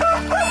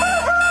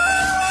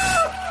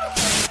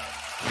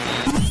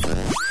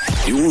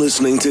You're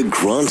listening to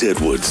Grant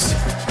Edwards,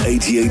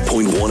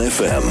 88.1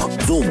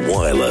 FM, The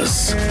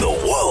Wireless, the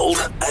world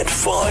at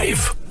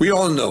 5. We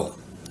all know,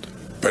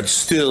 but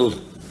still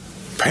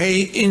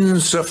pay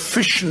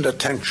insufficient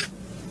attention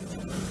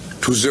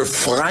to the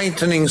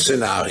frightening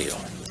scenario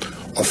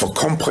of a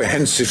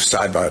comprehensive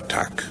cyber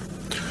attack,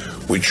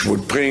 which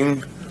would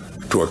bring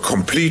to a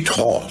complete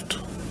halt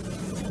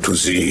to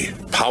the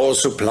power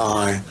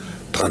supply,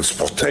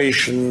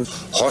 transportation,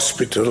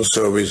 hospital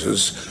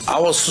services,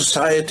 our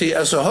society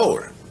as a whole.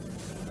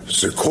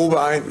 The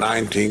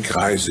COVID-19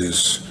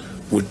 crisis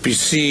would be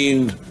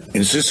seen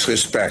in this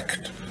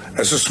respect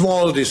as a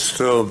small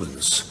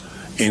disturbance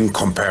in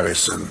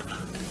comparison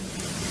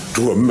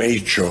to a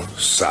major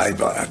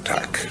cyber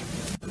attack.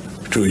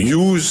 To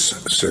use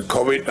the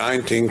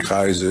COVID-19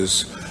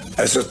 crisis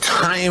as a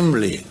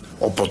timely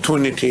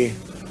opportunity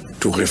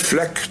to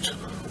reflect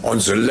on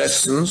the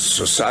lessons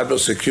the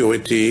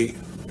cybersecurity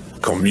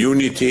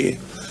community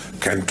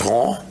can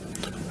draw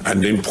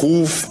and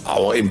improve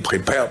our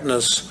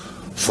preparedness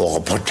for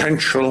a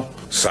potential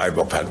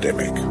cyber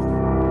pandemic.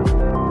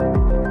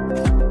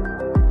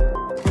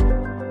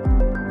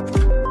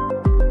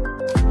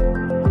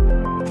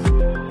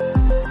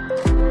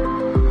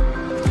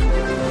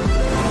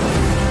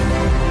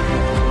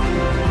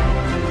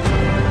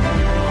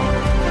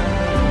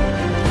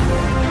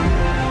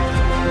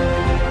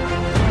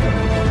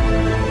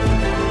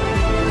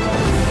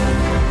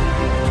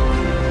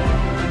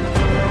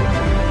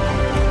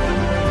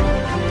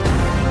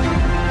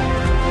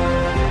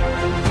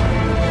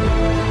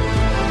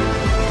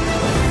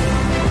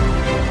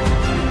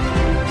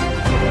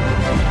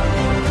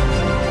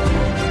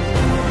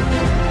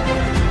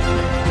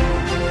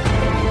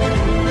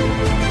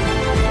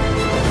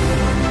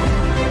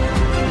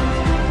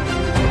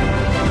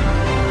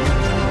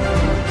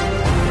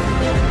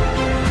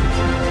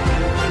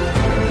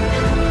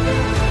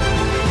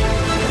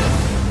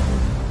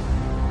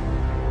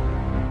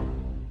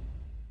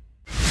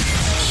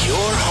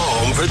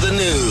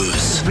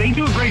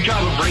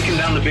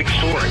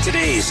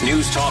 Today's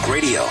News Talk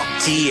Radio,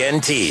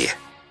 TNT.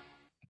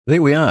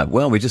 There we are.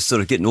 Well, we're just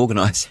sort of getting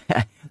organised.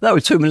 They were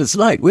 2 minutes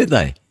late, weren't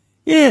they?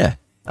 Yeah.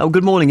 Oh,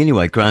 good morning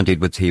anyway. Grant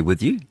Edwards here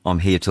with you. I'm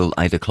here till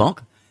 8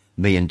 o'clock.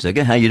 Me and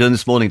Tigger. How you doing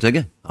this morning,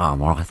 Tigger? Oh,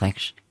 I'm all right,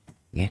 thanks.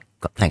 Yeah,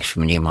 thanks for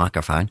my new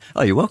microphone.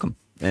 Oh, you're welcome.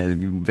 You're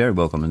very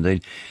welcome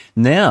indeed.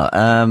 Now,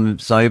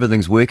 so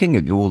everything's working.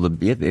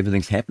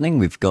 Everything's happening.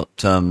 We've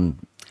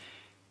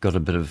got a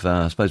bit of,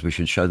 I suppose we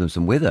should show them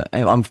some weather.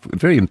 I'm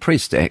very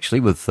impressed, actually,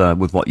 with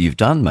what you've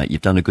done, mate.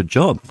 You've done a good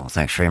job. Well,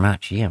 thanks very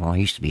much. Yeah, well, I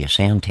used to be a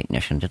sound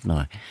technician, didn't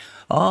I?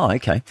 Oh,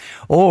 okay.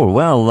 Oh,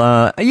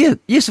 well,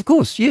 yes, of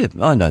course. Yeah,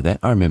 I know that.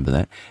 I remember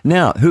that.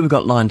 Now, who have we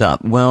got lined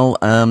up? Well,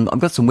 I've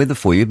got some weather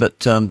for you, but,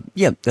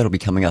 that'll be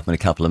coming up in a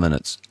couple of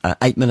minutes.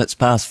 8 minutes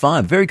past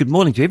 5. Very good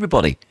morning to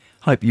everybody.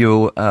 Hope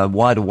you're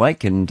wide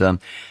awake and,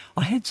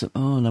 I had some,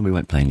 oh no, we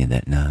won't play any of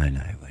that. No, we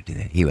won't do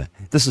that. Here,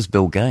 this is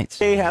Bill Gates.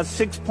 It has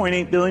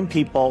 6.8 billion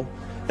people.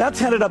 That's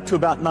headed up to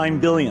about 9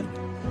 billion.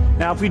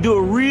 Now, if we do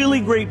a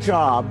really great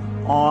job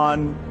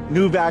on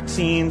new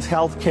vaccines,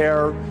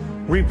 healthcare,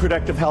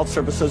 reproductive health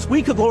services,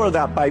 we could lower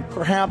that by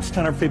perhaps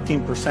 10 or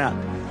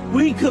 15%.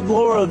 We could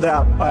lower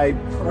that by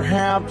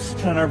perhaps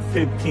 10 or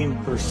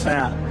 15%.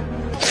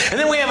 And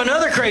then we have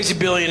another crazy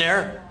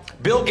billionaire,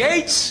 Bill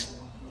Gates,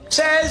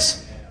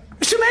 says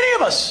there's too many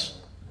of us.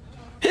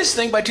 His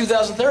thing by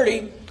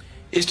 2030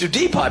 is to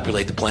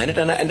depopulate the planet,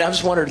 and I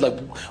just wondered, like,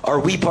 are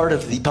we part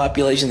of the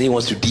population that he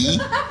wants to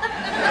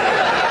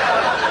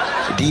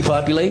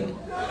depopulate?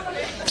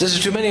 There's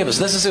too many of us.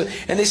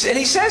 And he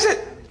says it,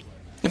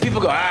 and people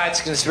go,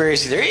 it's a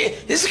conspiracy theory.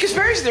 This is a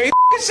conspiracy theory.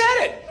 He said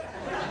it.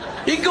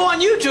 You can go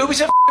on YouTube. He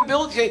said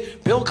Bill Clinton.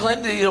 Bill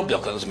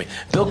Clinton's me.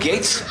 Bill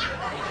Gates.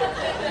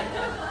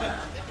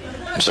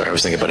 I'm sorry, I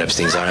was thinking about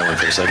Epstein's Island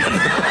for a second.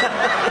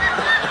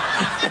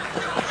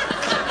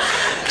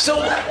 So,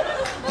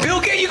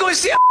 Bill Gates, you go and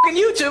see on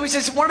YouTube, he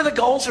says one of the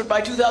goals by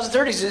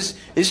 2030 is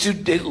to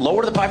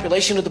lower the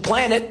population of the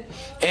planet,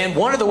 and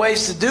one of the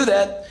ways to do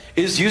that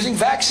is using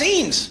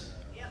vaccines.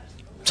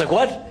 It's like,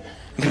 what?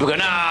 And people go,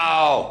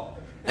 no,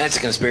 that's a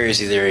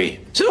conspiracy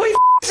theory. So he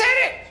said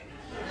it.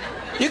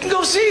 You can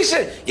go see, he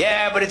said,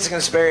 yeah, but it's a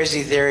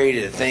conspiracy theory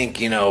to think,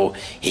 he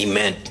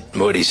meant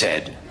what he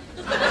said.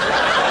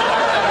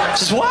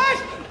 Says, what?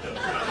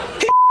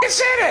 He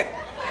said it.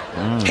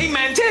 He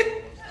meant it.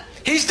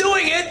 He's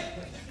doing it,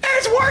 and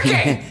it's working.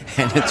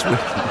 And it's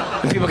working.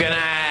 And people go,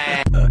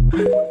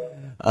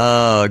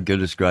 Oh,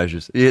 goodness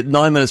gracious.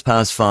 9 minutes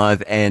past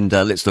 5, and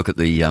let's look at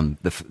the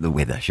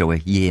weather, shall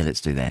we? Yeah,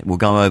 let's do that. We'll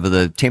go over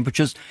the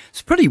temperatures.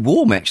 It's pretty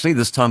warm, actually,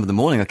 this time of the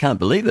morning. I can't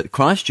believe it.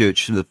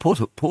 Christchurch, the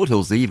Port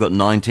Hills there, you've got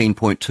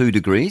 19.2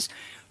 degrees.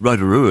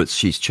 Rotorua,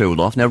 she's chilled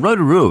off. Now,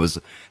 Rotorua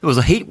there was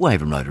a heat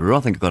wave in Rotorua.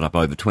 I think it got up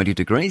over 20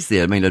 degrees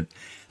there. I mean, at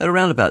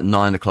around about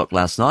 9 o'clock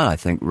last night, I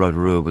think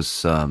Rotorua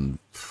was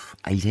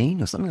 18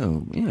 or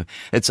something.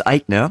 It's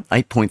 8 now,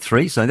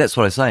 8.3. So that's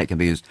what I say. It can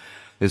be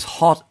as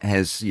hot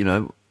as,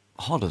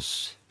 hot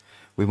as,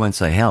 we won't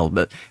say hell,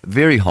 but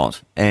very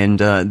hot. And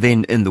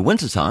then in the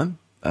wintertime,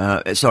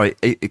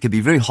 it could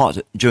be very hot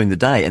during the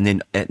day, and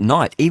then at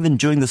night, even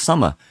during the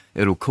summer,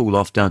 it'll cool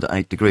off down to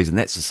 8 degrees. And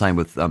that's the same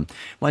with,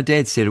 my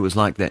dad said it was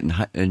like that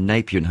in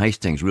Napier and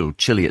Hastings, real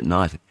chilly at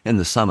night in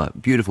the summer.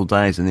 Beautiful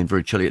days and then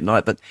very chilly at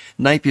night. But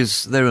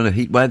Napier's, they're in a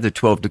heat wave, they're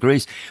 12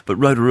 degrees. But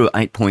Rotorua,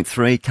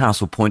 8.3.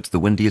 Castle Point, the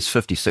windiest,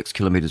 56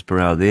 kilometres per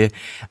hour there.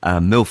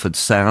 Milford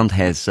Sound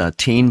has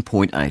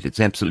 10.8. It's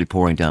absolutely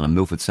pouring down in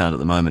Milford Sound at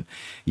the moment.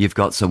 You've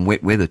got some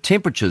wet weather.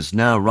 Temperatures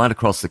now right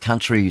across the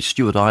country.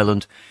 Stewart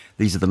Island,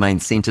 these are the main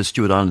centres.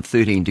 Stewart Island,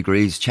 13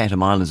 degrees.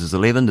 Chatham Islands is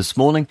 11 this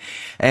morning.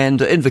 And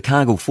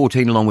Invercargill,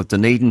 14 along with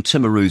Dunedin.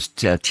 Timaru's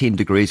 10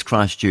 degrees.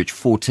 Christchurch,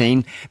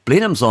 14.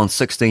 Blenheim's on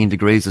 16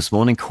 degrees this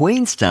morning.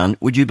 Queenstown,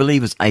 would you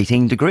believe, is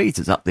 18 degrees.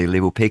 It's up there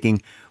level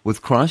pecking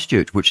with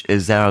Christchurch, which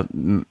is our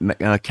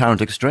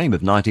current extreme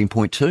of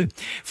 19.2.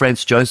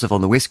 Franz Joseph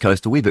on the west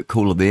coast, a wee bit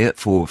cooler there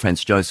for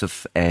Franz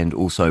Joseph, and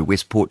also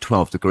Westport,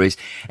 12 degrees.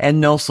 And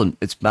Nelson,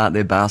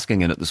 they're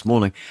basking in it this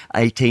morning,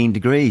 18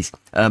 degrees.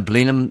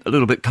 Blenheim, a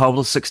little bit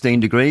colder, 16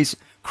 degrees.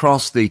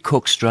 Cross the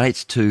Cook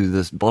Strait to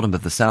the bottom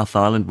of the South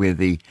Island where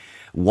the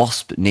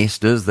wasp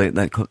nest is. They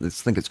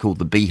think it's called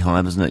the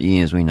beehive, isn't it?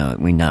 Yes, we know it.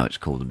 We know it's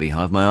called the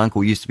beehive. My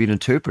uncle used to be an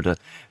interpreter,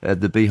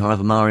 the beehive,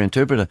 a Maori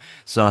interpreter,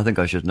 so I think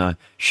I should know,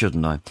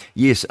 shouldn't I?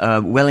 Yes,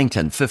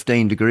 Wellington,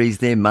 15 degrees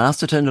there.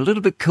 Masterton, a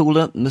little bit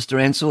cooler.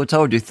 Mr. Ansell, I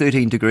told you,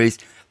 13 degrees.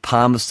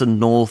 Palmerston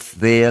North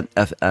there,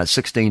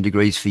 16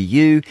 degrees for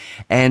you,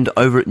 and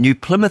over at New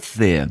Plymouth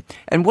there.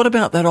 And what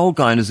about that old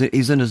guy?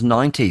 He's in his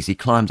 90s. He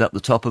climbed up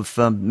the top of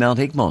Mount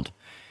Egmont.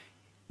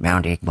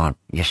 Mount Egmont,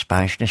 you're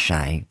supposed to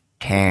say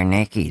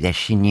Taranaki.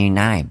 That's your new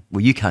name.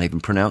 Well, you can't even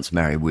pronounce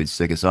Maori words,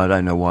 Sigga, so I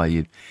don't know why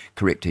you're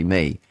correcting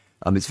me.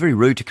 It's very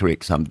rude to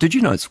correct someone. Did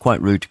you know it's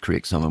quite rude to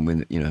correct someone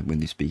when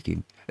they're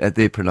speaking at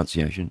their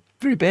pronunciation?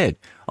 Very bad.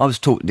 I was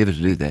taught never to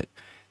do that.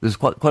 There's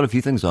quite a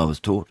few things I was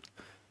taught.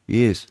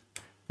 Yes.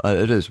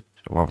 It is.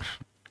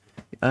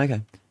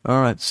 Okay.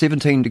 All right.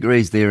 17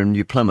 degrees there in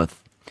New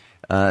Plymouth,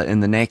 in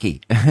the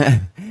Naki.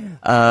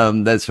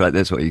 That's right.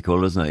 That's what you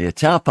call it, isn't it? Yeah.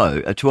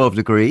 Taupo, 12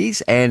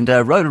 degrees. And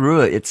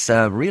Rotorua, it's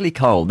really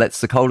cold.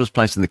 That's the coldest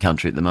place in the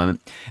country at the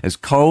moment. As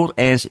cold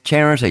as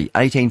Charity,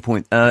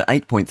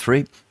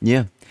 8.3.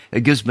 Yeah.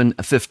 Gisborne,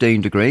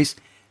 15 degrees.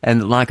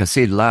 And like I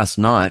said last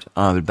night,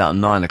 about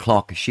 9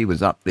 o'clock, she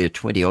was up there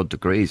 20-odd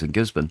degrees in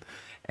Gisborne.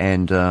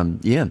 And,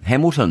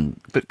 Hamilton,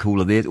 a bit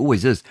cooler there. It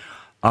always is.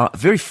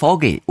 Very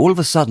foggy. All of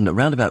a sudden,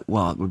 around about,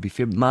 it would be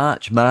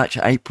March,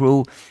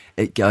 April,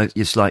 it goes,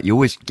 it's like you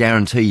always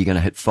guarantee you're going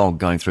to hit fog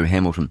going through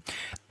Hamilton.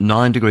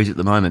 9 degrees at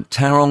the moment.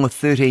 Tauranga,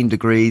 13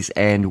 degrees,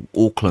 and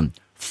Auckland,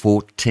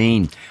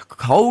 14.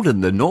 Cold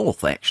in the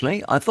north,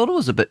 actually. I thought it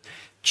was a bit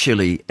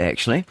chilly,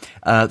 actually.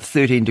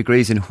 13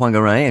 degrees in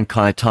Whangarei and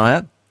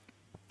Kaitaia.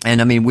 And,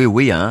 I mean, where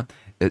we are,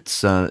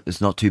 it's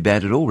not too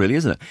bad at all, really,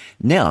 isn't it?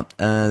 Now,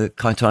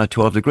 Kaitaia,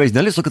 12 degrees.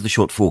 Now, let's look at the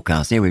short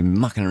forecast. Now, we're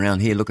mucking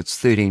around here. Look, it's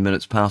 13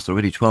 minutes past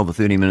already, 12 or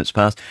 13 minutes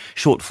past.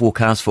 Short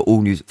forecast for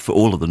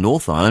all of the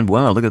North Island.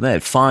 Wow, look at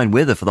that. Fine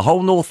weather for the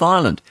whole North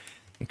Island.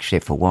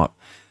 Except for what?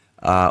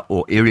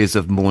 Or areas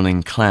of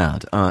morning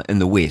cloud in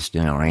the west.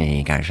 Oh, there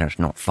you go. So it's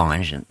not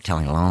fine, is it?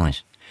 Telling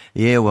lies.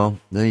 Yeah, well,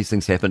 these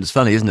things happen. It's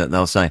funny, isn't it?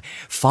 They'll say,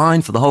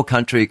 fine for the whole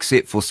country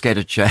except for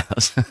scattered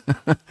showers.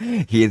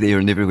 Here, there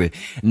and everywhere.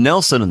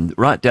 Nelson, and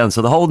right down.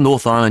 So the whole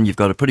North Island, you've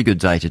got a pretty good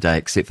day today,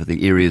 except for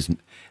the areas,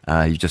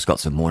 you've just got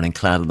some morning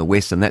cloud in the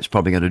west, and that's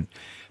probably going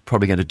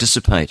to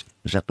dissipate.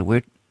 Is that the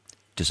word?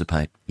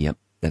 Dissipate. Yep.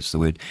 That's the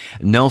word.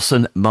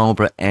 Nelson,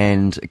 Marlborough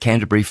and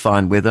Canterbury,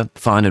 fine weather,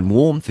 fine and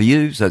warm for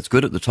you, so it's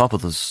good at the top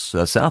of the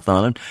South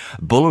Island.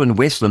 Buller and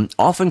Westland,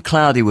 often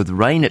cloudy with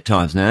rain at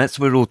times. Now, that's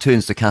where it all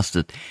turns to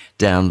custard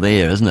down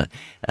there, isn't it?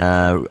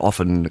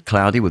 Often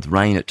cloudy with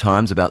rain at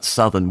times about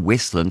southern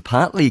Westland,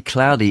 partly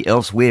cloudy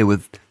elsewhere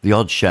with the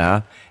odd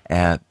shower,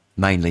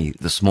 mainly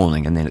this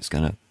morning, and then it's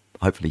going to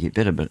hopefully get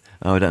better, but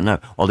I don't know.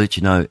 I'll let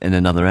you know in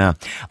another hour.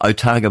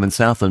 Otago and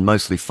Southland,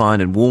 mostly fine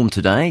and warm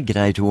today.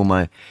 G'day to all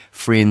my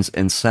friends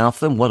in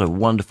Southland. What a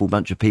wonderful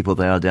bunch of people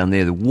they are down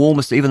there. The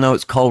warmest, even though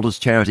it's cold as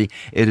Charity,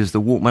 it is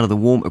one of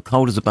the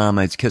cold as a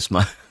barmaid's kiss,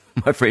 my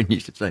friend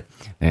used to say.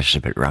 That's a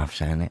bit rough,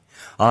 saying it.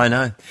 I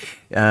know.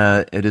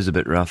 It is a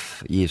bit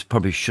rough. Yes,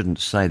 probably shouldn't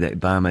say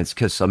that, barmaid's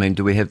kiss. I mean,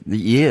 do we have...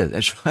 Yeah,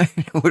 that's right.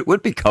 It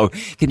would be cold.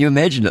 Can you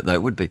imagine it, though?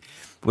 It would be,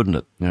 wouldn't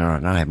it? All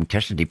right, I haven't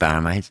kissed any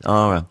barmaids.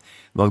 Oh,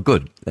 well,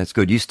 good. That's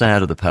good. You stay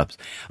out of the pubs.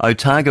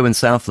 Otago and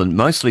Southland,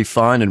 mostly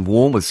fine and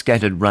warm with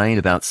scattered rain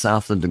about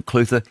Southland and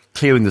Clutha,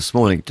 clearing this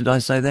morning. Did I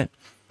say that?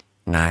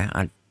 No,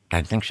 I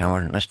don't think so. I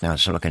wasn't listening. I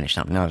was looking at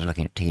something. I was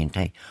looking at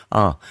TNT.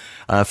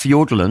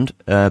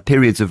 Fiordland,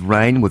 periods of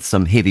rain with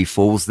some heavy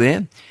falls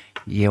there.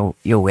 Your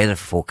weather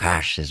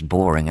forecast is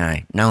boring,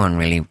 eh? No one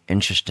really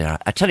interested.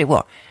 I tell you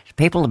what,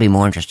 people will be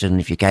more interested in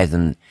if you gave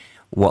them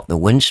what the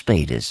wind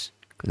speed is.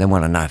 They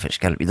want to know if it's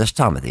going to be this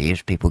time of the year.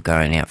 People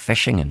going out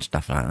fishing and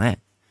stuff like that.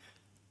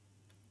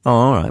 Oh,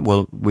 all right.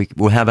 Well,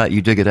 how about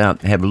you dig it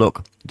out? Have a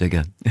look,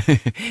 digger.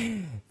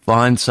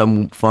 Find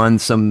some.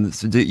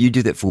 You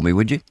do that for me,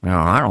 would you? All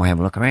right, I'll have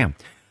a look around.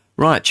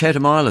 Right,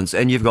 Chatham Islands,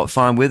 and you've got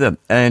fine weather.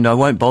 And I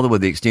won't bother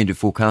with the extended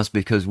forecast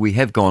because we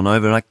have gone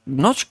over, and I'm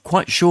not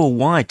quite sure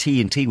why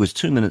TNT was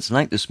 2 minutes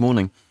late this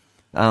morning.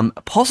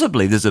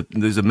 Possibly there's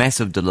a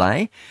massive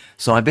delay,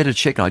 so I better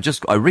check. I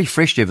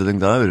refreshed everything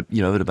though,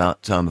 at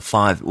about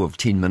 5 or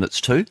 10 minutes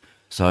too.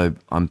 So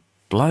I'm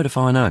blowed if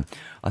I know.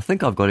 I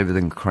think I've got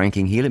everything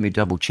cranking here. Let me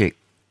double check.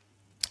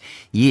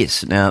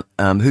 Yes. Now,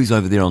 who's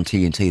over there on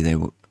TNT? There,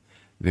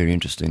 very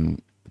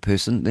interesting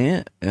person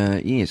there.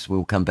 Yes,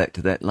 we'll come back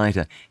to that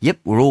later. Yep,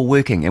 we're all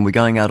working, and we're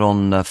going out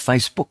on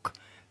Facebook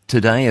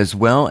today as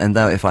well. And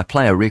though if I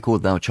play a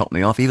record, they'll chop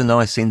me off. Even though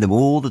I send them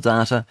all the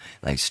data,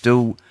 they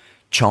still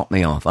chop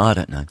me off. I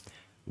don't know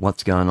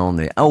what's going on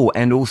there. Oh,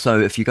 and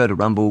also if you go to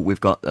Rumble, we've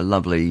got a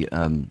lovely,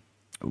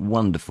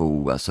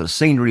 wonderful sort of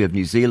scenery of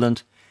New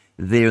Zealand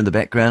there in the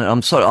background.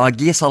 I'm sorry, I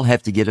guess I'll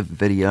have to get a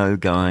video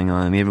going.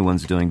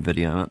 Everyone's doing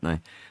video, aren't they?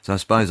 So I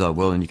suppose I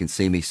will, and you can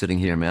see me sitting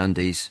here in my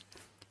undies.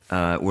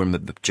 Or in my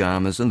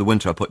pajamas. In the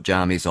winter, I put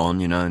jammies on,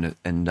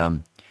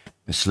 and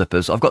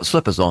slippers. I've got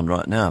slippers on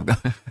right now. I've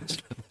got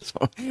slippers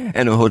on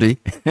and a hoodie.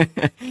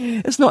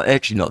 It's not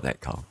that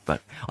cold,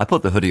 but I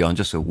put the hoodie on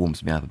just so it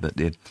warms me up a bit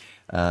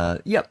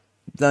there. Yep.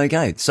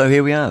 Okay, so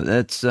here we are.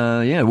 That's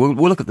we'll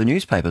look at the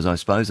newspapers, I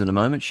suppose, in a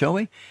moment, shall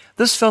we?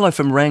 This fellow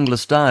from Wrangler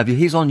Star,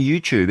 he's on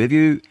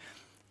YouTube.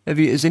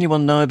 Does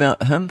anyone know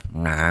about him?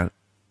 No.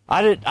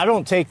 I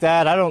don't take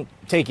that. I don't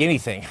take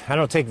anything. I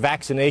don't take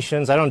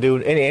vaccinations. I don't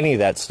do any of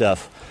that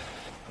stuff.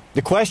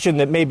 The question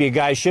that maybe a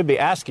guy should be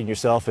asking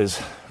yourself is,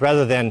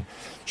 rather than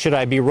should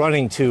I be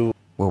running to...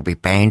 We'll be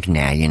banned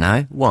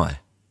now, Why?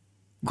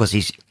 Because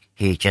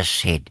he just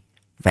said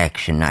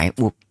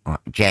vaccinations,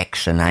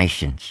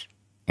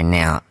 and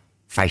now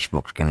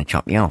Facebook's going to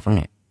chop you off, isn't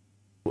it?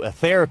 A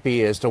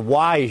therapy as to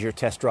why is your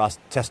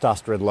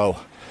testosterone low.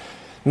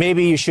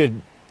 Maybe you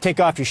should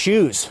take off your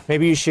shoes.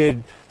 Maybe you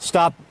should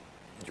stop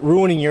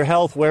ruining your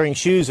health wearing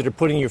shoes that are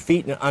putting your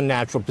feet in an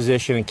unnatural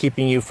position and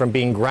keeping you from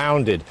being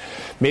grounded.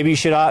 Maybe you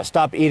should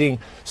stop eating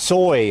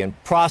soy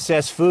and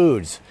processed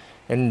foods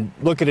and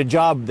look at a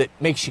job that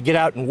makes you get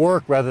out and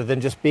work rather than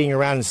just being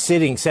around and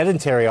sitting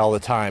sedentary all the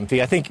time.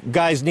 I think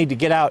guys need to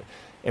get out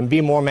and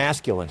be more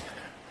masculine.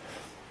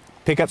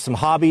 Pick up some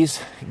hobbies,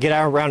 get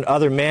out around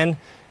other men,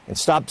 and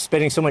stop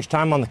spending so much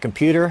time on the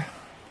computer.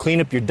 Clean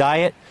up your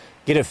diet.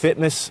 Get a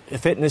fitness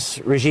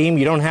regime.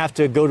 You don't have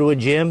to go to a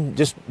gym.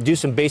 Just do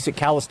some basic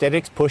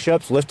calisthenics,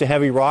 push-ups, lift a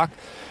heavy rock.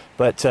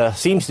 But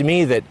seems to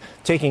me that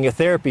taking a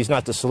therapy is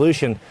not the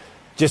solution.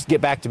 Just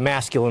get back to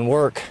masculine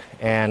work,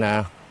 and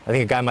I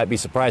think a guy might be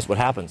surprised what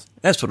happens.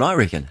 That's what I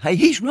reckon. Hey,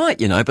 he's right,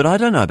 but I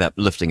don't know about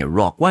lifting a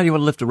rock. Why do you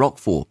want to lift a rock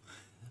for?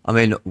 I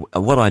mean,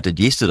 what I did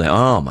yesterday,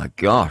 oh my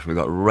gosh, we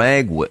got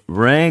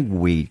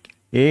ragweed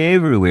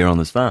everywhere on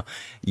this farm.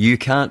 You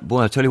can't,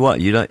 boy, I tell you what,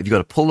 you've got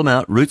to pull them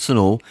out, roots and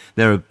all.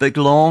 They're a big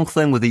long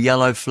thing with a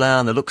yellow flower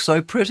and they look so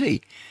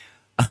pretty.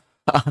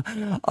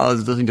 I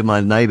was listening to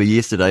my neighbour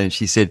yesterday and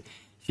she said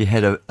she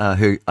had I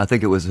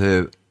think it was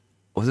her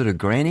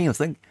granny, I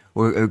think,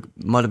 or it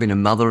might have been a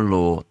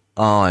mother-in-law.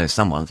 Oh,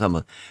 someone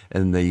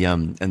in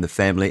the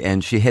family,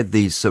 and she had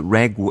these she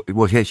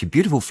had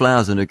beautiful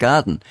flowers in her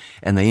garden,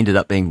 and they ended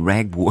up being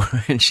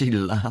ragwort, and she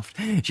laughed.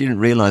 She didn't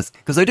realise,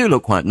 because they do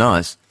look quite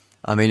nice.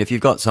 I mean, if you've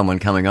got someone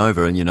coming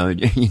over and, you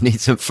need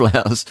some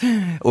flowers,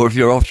 or if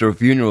you're off to a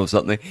funeral or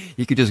something,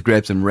 you could just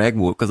grab some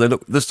ragwort, because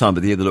this time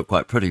of the year, they look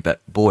quite pretty. But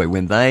boy,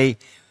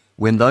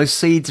 when those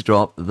seeds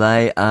drop,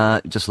 they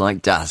are just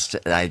like dust.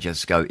 They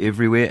just go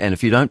everywhere. And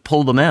if you don't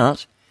pull them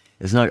out,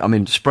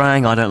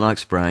 spraying, I don't like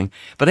spraying.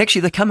 But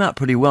actually, they come out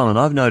pretty well. And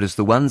I've noticed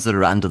the ones that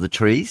are under the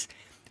trees,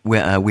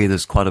 where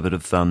there's quite a bit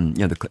of,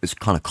 it's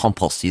kind of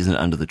compost, isn't it,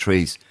 under the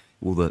trees,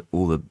 all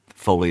the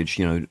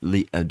foliage,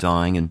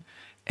 dying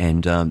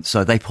and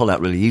so they pull out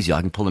really easy. I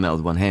can pull them out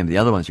with one hand. But the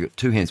other ones, you've got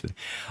two hands. But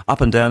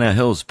up and down our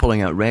hills,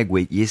 pulling out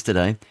ragweed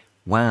yesterday.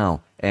 Wow.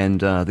 And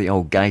the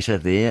old gator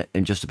there,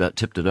 and just about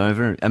tipped it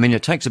over. I mean,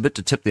 it takes a bit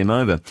to tip them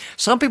over.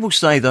 Some people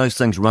say those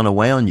things run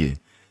away on you,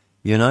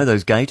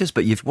 those gators.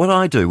 But what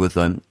I do with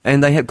them,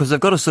 and because they've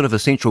got a sort of a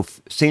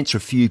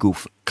centrifugal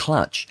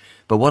clutch.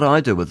 But what I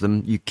do with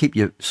them, you've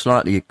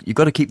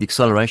got to keep the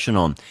acceleration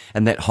on,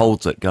 and that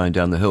holds it going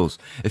down the hills.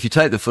 If you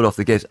take the foot off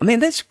the gas,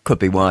 that could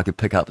be why I could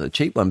pick up a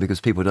cheap one, because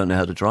people don't know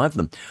how to drive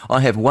them. I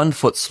have one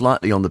foot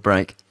slightly on the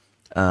brake,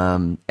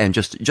 and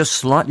just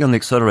slightly on the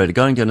accelerator,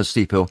 going down a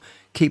steep hill,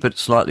 keep it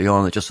slightly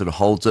on, it just sort of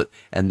holds it,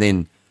 and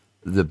then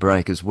the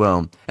brake as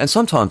well. And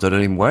sometimes I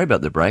don't even worry about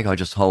the brake, I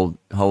just hold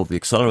the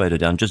accelerator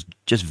down just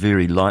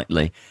very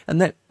lightly, and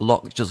that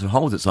lock just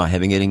holds it, so I'm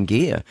having it in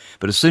gear.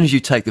 But as soon as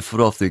you take the foot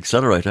off the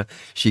accelerator,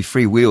 she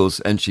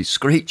freewheels and she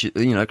screeches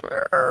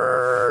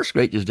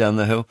down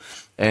the hill.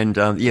 And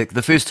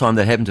the first time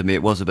that happened to me,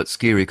 it was a bit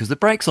scary, because the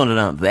brakes on it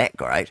aren't that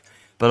great.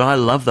 But I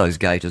love those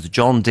gators.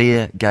 John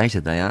Deere gator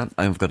they are.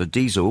 I've got a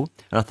diesel,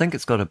 and I think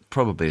it's got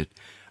probably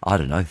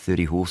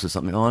 30 horse or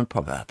something on.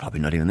 Probably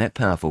not even that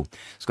powerful.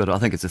 I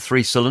think it's a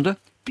 3-cylinder.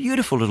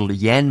 Beautiful little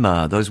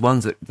Yanmar, those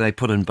ones that they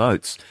put in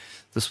boats.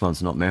 This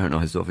one's not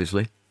marinized,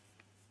 obviously.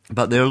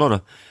 But they're a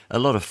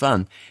lot of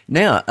fun.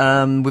 Now,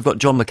 we've got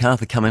John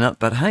MacArthur coming up,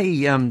 but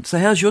hey, so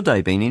how's your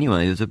day been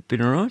anyway? Has it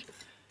been all right?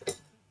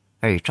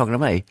 Are you talking to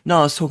me? No,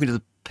 I was talking to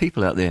the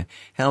people out there.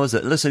 How is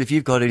it? Listen, if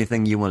you've got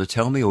anything you want to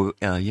tell me, or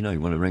you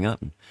want to ring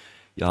up, and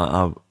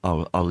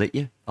I'll let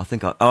you. I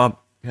think I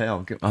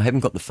haven't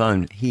got the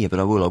phone here, but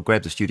I will. I'll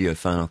grab the studio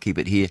phone. I'll keep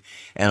it here,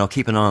 and I'll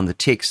keep an eye on the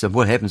text. And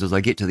what happens is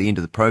I get to the end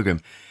of the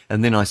program,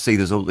 and then I see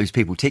there's all these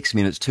people text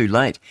me, and it's too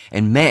late.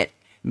 And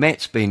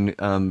Matt's been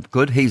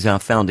good. He's our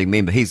founding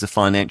member. He's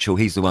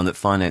the one that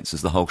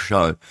finances the whole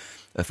show.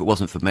 If it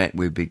wasn't for Matt,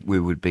 we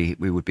would be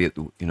at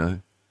the,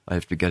 I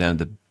have to go down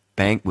to the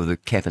bank with a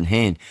cap in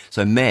hand.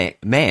 So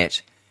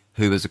Matt,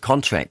 who is a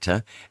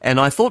contractor, and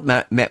I thought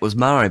Matt was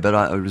Maori, but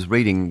I was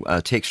reading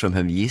a text from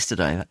him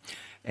yesterday,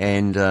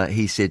 and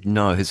he said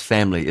no, his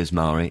family is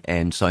Maori,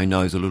 and so he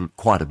knows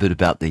quite a bit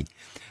about the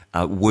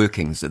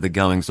workings, the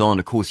goings on.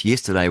 Of course,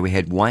 yesterday we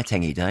had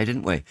Waitangi Day,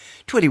 didn't we?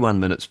 21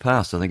 minutes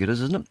past, I think it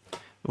is, isn't it?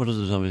 What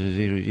is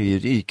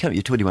it?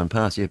 You're 21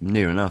 past, yeah,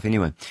 near enough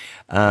anyway.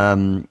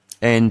 So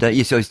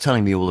he's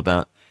telling me all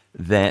about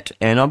that,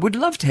 and I would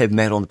love to have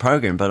Matt on the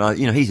program, but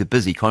he's a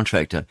busy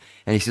contractor,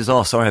 and he says,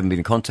 "Oh, sorry, I haven't been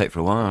in contact for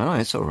a while." Oh,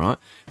 that's all right.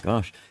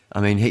 Gosh,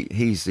 I mean,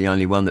 he's the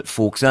only one that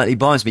forks out. He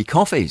buys me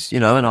coffees,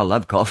 and I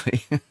love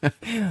coffee.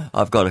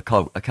 I've got a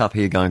cup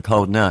here going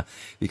cold now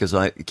because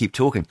I keep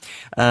talking.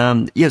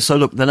 So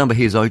look, the number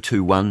here is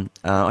 021.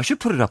 I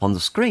should put it up on the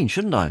screen,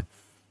 shouldn't I?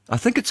 I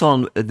think it's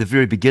on at the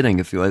very beginning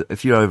if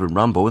you're over in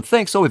Rumble. And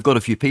thanks. We've got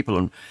a few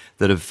people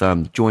that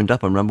have joined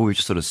up on Rumble. We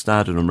just sort of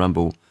started on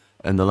Rumble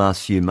in the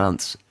last few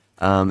months.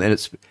 And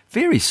it's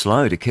very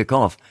slow to kick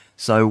off.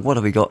 So what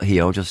have we got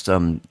here? I'll just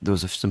there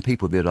was some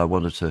people that I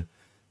wanted to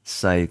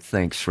say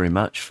thanks very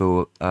much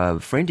for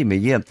friending me.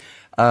 Yeah,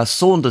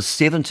 Saunders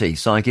 70.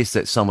 So I guess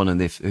that's someone in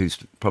there who's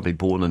probably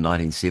born in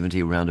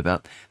 1970 around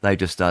about. They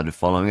just started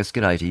following us.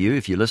 G'day to you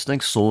if you're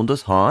listening.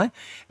 Saunders, hi,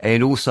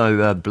 and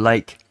also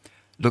Blake.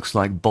 Looks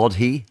like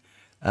Bodhi.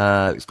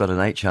 It's got an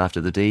H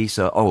after the D.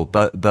 So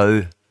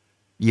Bo.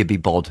 Yeah,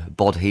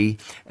 Bodhi.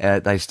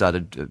 They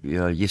started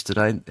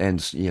yesterday,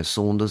 and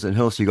Saunders and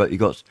who else you got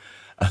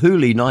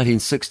Hooley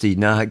 1960.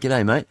 Nah,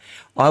 g'day mate.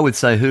 I would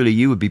say Hooley,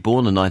 you would be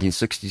born in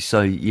 1960,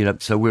 so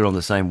we're on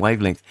the same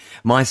wavelength.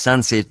 My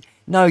son said,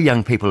 "No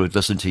young people would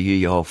listen to you,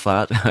 you old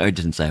fart." I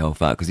didn't say old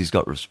fart because he's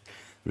got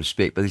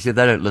respect, but he said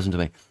they don't listen to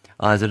me.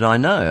 I said I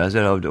know. I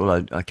said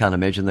I can't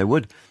imagine they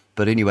would,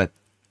 but anyway.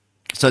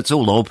 So it's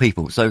all old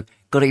people. So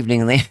good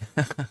evening there.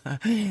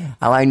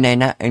 Hello,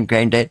 Nana and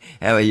Granddad.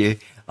 How are you?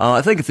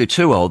 I think if they're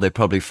too old, they'd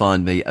probably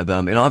find me. And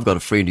I've got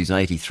a friend who's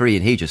 83,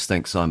 and he just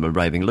thinks I'm a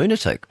raving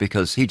lunatic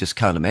because he just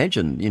can't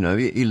imagine.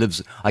 He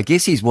lives. I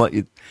guess he's what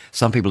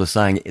some people are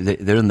saying.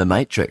 They're in the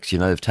Matrix.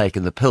 They've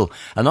taken the pill,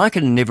 and I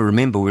can never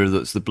remember whether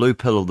it's the blue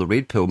pill or the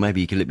red pill. Maybe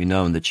you can let me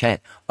know in the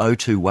chat.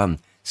 021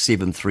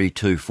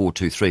 732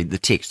 423. The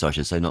text, I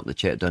should say, not the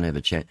chat. Don't have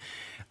a chat.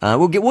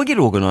 We'll get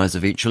organised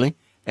eventually.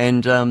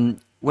 And so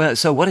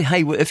what?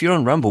 Hey, if you're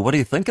on Rumble, what do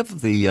you think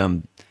of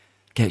the?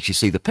 Can actually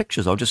see the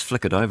pictures. I'll just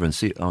flick it over and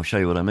see. I'll show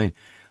you what I mean.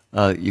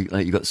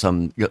 You got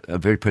a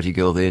very pretty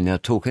girl there now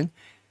talking.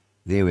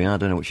 There we are. I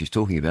don't know what she's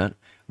talking about.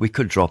 We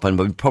could drop in,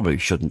 but we probably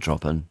shouldn't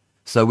drop in.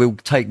 So we'll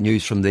take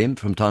news from them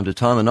from time to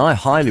time, and I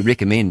highly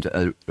recommend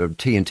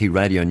TNT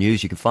Radio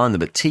News. You can find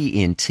them at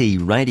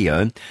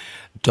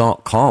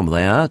tntradio.com.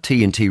 They are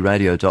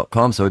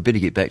tntradio.com. So we better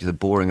get back to the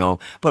boring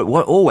old. But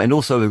and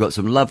also we've got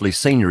some lovely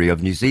scenery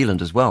of New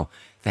Zealand as well.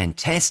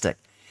 Fantastic.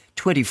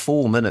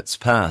 24 minutes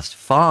past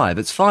 5.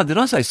 It's 5. Did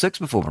I say 6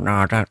 before? No,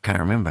 I can't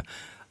remember.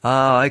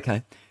 Oh,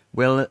 okay.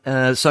 Well,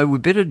 so we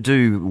better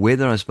do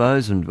weather, I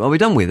suppose. And we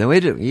done weather.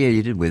 Yeah,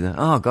 you did weather.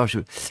 Oh gosh.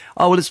 Oh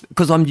well, it's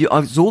because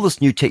it's all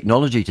this new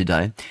technology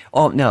today.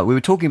 Oh no, we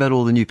were talking about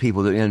all the new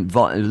people.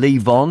 Lee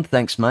Von,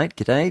 thanks mate.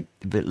 G'day,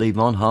 Lee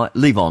Von. Hi,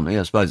 Lee Von. Yeah,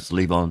 I suppose it's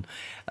Lee Von.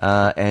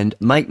 And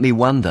Make Me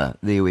Wonder.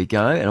 There we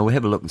go. And we'll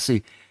have a look and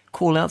see.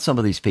 Call out some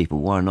of these people.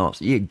 Why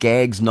not? Yeah,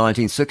 Gags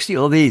 1960.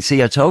 Oh, there.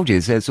 See, I told you.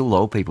 It's all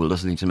old people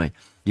listening to me.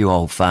 You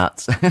old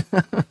farts.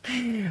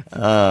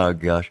 Oh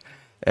gosh.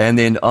 And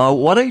then,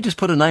 why don't you just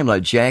put a name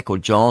like Jack or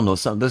John or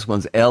something? This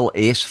one's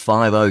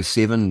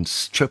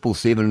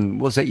LS50777.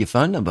 What's that, your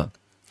phone number?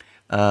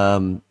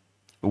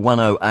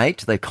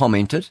 108. They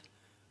commented.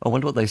 I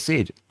wonder what they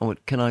said. Oh,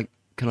 can I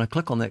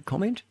click on that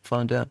comment?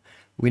 Find out.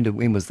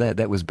 When was that?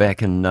 That was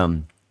back in,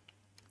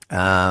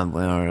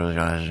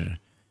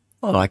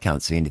 oh, I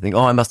can't see anything.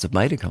 Oh, I must have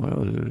made a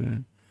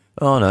comment.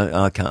 Oh,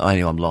 no, I can't. I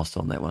know I'm lost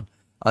on that one.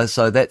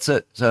 So that's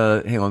it.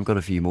 So hang on, I've got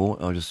a few more.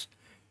 I'll just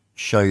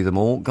show you them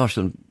all. Gosh,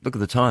 look at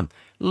the time.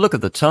 Look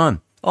at the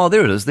time. Oh,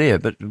 there it is there.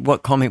 But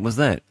what comment was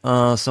that?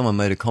 Someone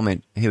made a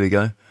comment. Here we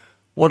go.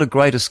 What a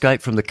great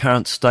escape from the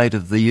current state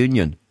of the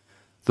union.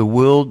 The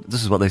world,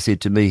 this is what they said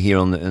to me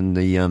here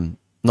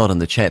not in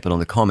the chat, but on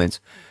the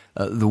comments.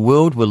 The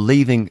world we're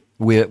leaving,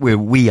 where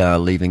we are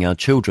leaving our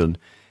children,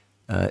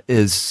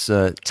 is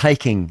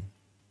taking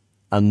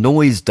a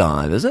noise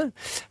dive, is it?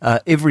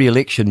 Every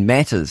election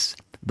matters.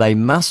 They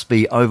must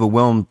be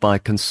overwhelmed by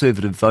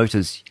conservative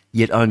voters,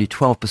 yet only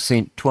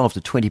 12% to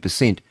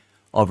 20%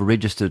 of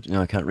registered,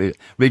 I can't read it,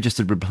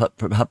 registered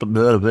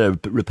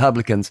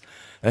Republicans.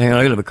 Hang on,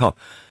 I got to have a cough.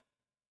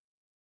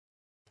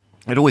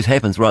 It always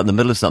happens right in the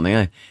middle of something,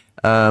 eh?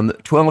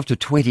 12 to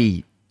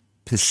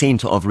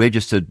 20% of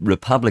registered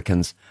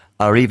Republicans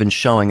are even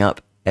showing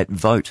up at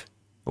vote,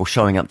 or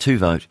showing up to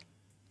vote,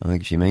 I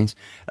think she means.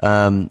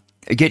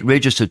 Get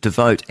registered to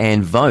vote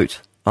and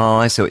vote. Oh,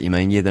 I see what you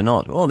mean. Yeah, they're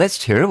not. Oh,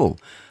 that's terrible.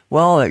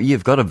 Well,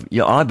 you've got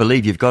to, I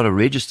believe you've got to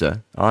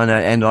register. I know,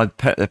 and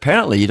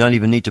apparently you don't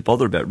even need to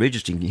bother about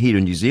registering here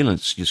in New Zealand.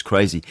 It's just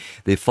crazy.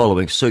 They're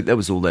following suit. That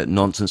was all that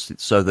nonsense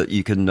so that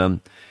you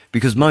can,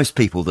 because most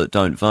people that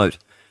don't vote,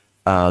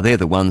 they're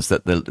the ones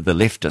that the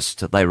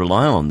leftists, they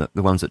rely on,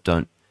 the ones that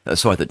don't,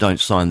 that don't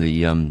sign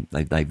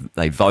the,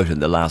 they vote in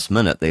the last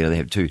minute. They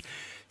have too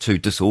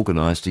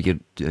disorganised to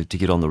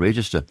get on the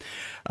register.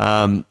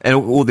 And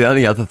all the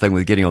only other thing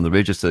with getting on the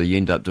register, you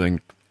end up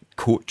doing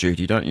court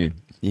duty, don't you?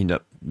 You end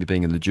up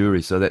being in the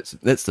jury. So that's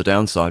the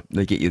downside.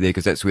 They get you there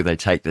because that's where they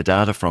take the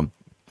data from.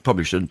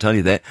 Probably shouldn't tell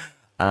you that.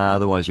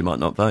 Otherwise you might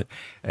not vote.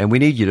 And we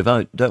need you to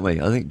vote, don't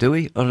we? I think, do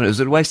we? I don't know. Is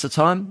it a waste of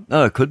time?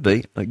 Oh, it could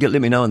be. Let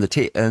me know in the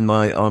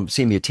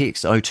send me a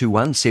text,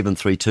 021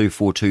 732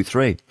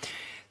 423.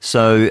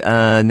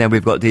 So now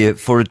we've got there,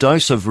 for a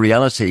dose of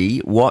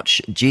reality,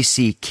 watch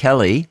Jesse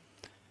Kelly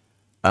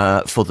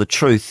for the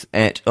truth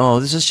at,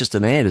 this is just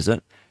an ad, is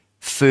it?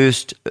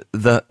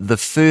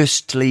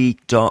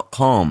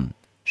 Thefirstleague.com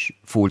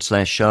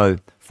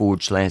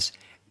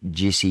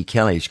 /show/Jesse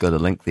Kelly. She's got a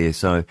link there.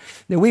 So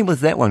now, when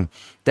was that one?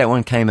 That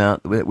one came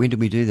out. When did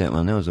we do that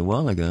one? That was a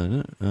while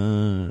ago,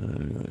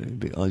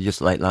 isn't it?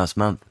 Just late last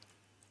month.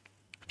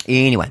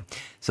 Anyway,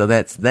 so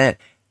that's that.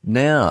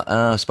 Now,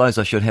 I suppose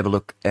I should have a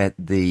look at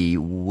the,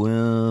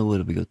 what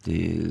have we got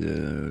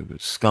there?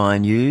 Sky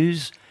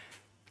News.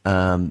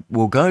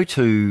 We'll go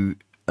to,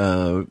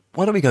 why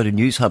don't we go to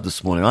News Hub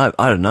this morning? I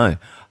don't know.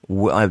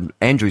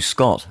 Andrew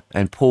Scott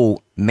and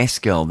Paul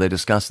Mescal, they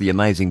discuss the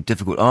amazing,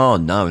 difficult,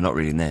 no, not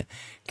reading that.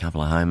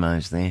 Couple of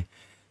homos there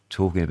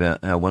talking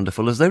about how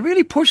wonderful it is. They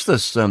really push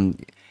this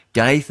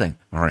gay thing.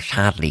 Or it's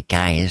hardly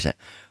gay, is it?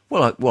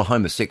 Well,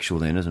 homosexual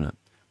then, isn't it?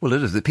 Well,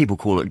 it is. The people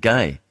call it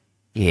gay.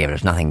 Yeah,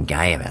 there's nothing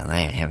gay about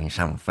that, having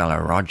some fellow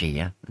Roger,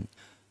 yeah?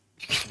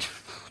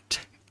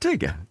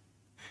 Digger,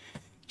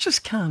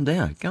 just calm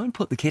down. Go and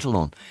put the kettle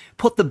on.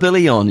 Put the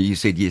billy on, you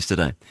said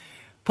yesterday.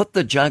 Put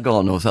the jug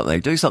on or something.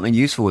 Do something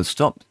useful and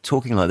stop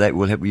talking like that.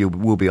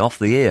 We'll be off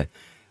the air.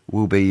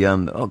 We'll be,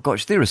 oh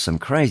gosh, there are some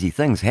crazy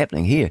things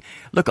happening here.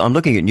 Look, I'm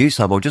looking at News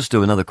Hub. I'll just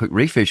do another quick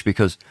refresh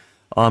because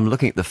I'm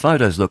looking at the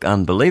photos. Look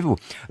unbelievable.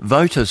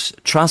 Voters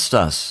trust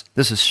us.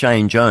 This is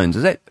Shane Jones.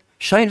 Is that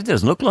Shane? It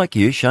doesn't look like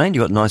you, Shane.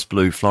 You got a nice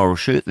blue floral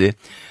shirt there.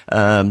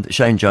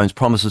 Shane Jones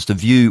promises to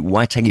view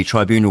Waitangi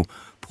Tribunal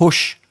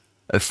push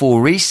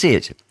for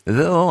reset.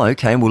 Oh,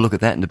 okay, and we'll look at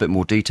that in a bit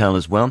more detail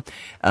as well.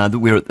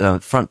 We're at the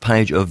front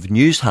page of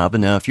News Hub,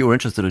 and now if you're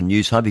interested in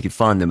News Hub, you can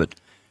find them at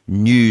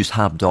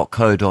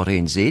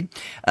newshub.co.nz.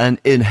 And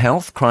in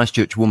health,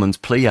 Christchurch woman's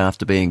plea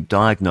after being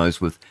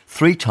diagnosed with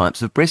 3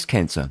 types of breast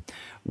cancer.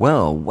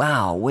 Well,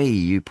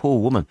 you poor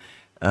woman.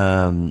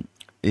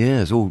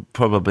 It's all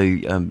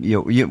probably,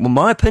 well,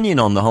 my opinion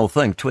on the whole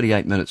thing,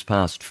 28 minutes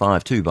past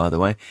 5 too, by the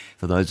way,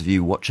 for those of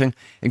you watching.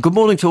 And good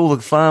morning to all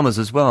the farmers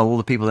as well, all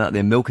the people out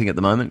there milking at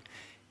the moment.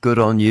 Good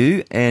on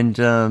you. And,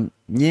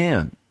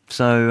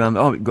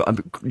 so,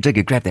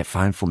 Digger, grab that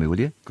phone for me, will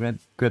you?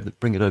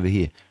 Bring it over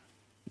here.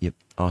 Yep,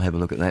 I'll have a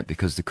look at that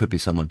because there could be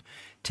someone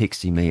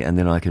texting me and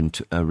then I can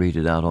read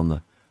it out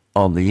on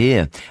the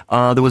air.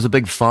 There was a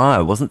big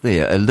fire, wasn't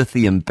there?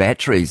 Lithium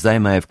batteries, they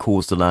may have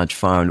caused a large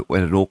fire at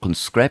an Auckland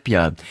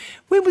scrapyard.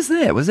 When was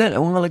that? Was that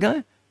a while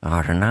ago?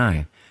 I don't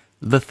know.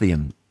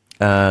 Lithium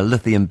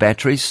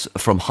batteries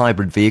from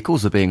hybrid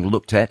vehicles are being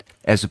looked at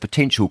as a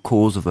potential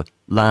cause of a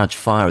large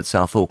fire at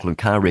South Auckland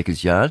car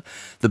wreckers yard.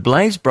 The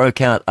blaze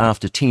broke out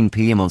after 10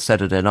 p.m. on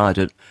Saturday night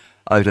at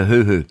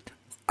Otahuhu.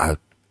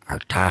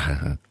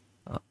 Otahuhu.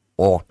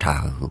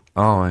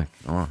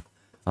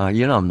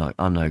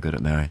 I'm no good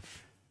at marrying.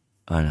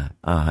 I know.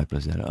 I'm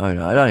hopeless at it. I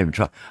don't even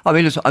try. I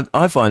mean,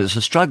 I find it's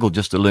a struggle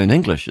just to learn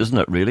English, isn't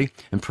it, really?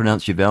 And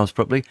pronounce your vowels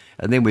properly.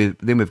 And then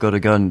we've got to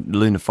go and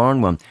learn a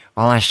foreign one.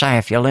 Well, I say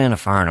if you learn a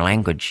foreign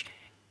language,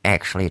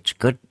 actually it's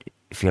good.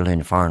 If you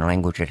learn a foreign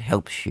language, it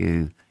helps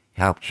your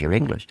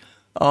English.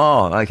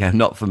 Oh, okay.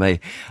 Not for me.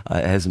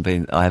 I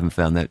haven't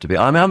found that to be.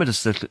 I mean, I'm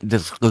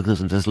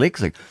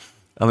dyslexic.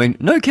 I mean,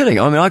 no kidding.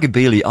 I mean, I could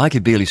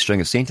barely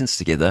string a sentence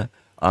together.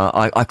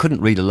 I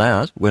couldn't read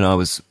aloud when I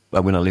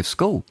left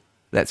school.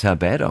 That's how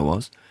bad I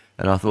was.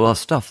 And I thought,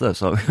 stuff this.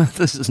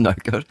 This is no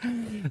good.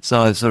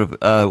 So I sort of,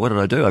 what did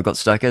I do? I got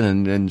stuck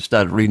in and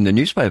started reading the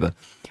newspaper.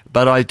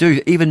 But I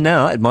do, even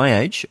now at my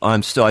age, I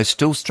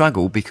still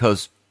struggle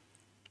because,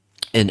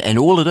 and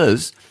all it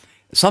is,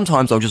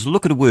 sometimes I'll just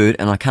look at a word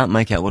and I can't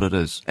make out what it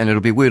is. And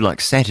it'll be a word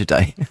like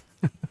Saturday.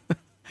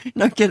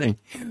 No kidding.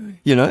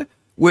 A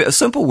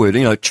simple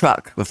word,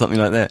 truck or something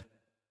like that.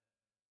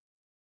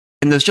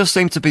 And there just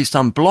seems to be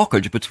some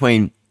blockage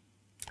between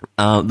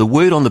the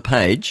word on the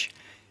page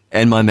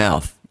and my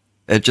mouth.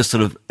 It just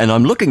sort of, and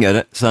I'm looking at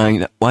it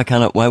saying, why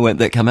won't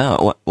that come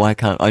out? Why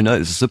can't, I know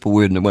it's a simple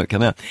word and it won't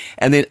come out.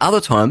 And then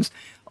other times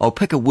I'll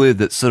pick a word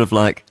that's sort of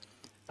like,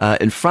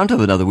 in front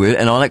of another word,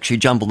 and I'll actually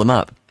jumble them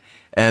up.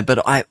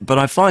 But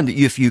I find that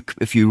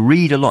if you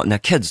read a lot, now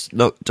kids,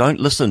 look, don't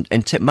listen,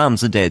 and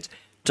mums and dads,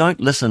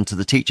 don't listen to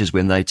the teachers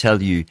when they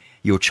tell you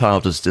your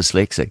child is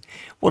dyslexic.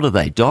 What are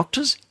they,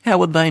 doctors? How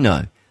would they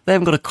know? They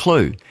haven't got a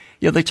clue.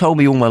 Yeah, they told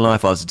me all my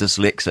life I was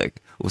dyslexic,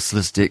 or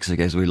dyslexic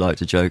as we like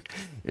to joke.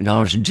 And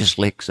I was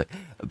dyslexic.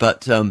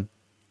 But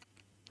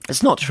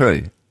it's not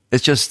true.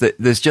 It's just that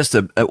there's just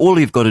all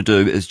you've got to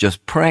do is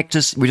just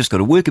practice. We just got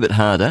to work a bit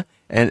harder.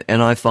 And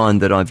I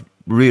find that I've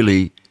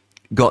really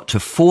got to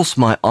force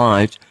my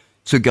eye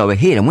to go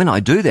ahead. And when I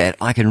do that,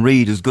 I can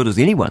read as good as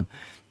anyone.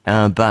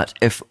 But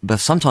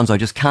sometimes I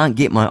just can't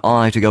get my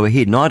eye to go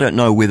ahead. And I don't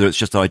know whether it's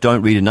just that I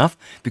don't read enough,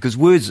 because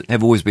words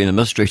have always been a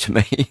mystery to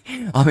me.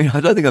 I mean,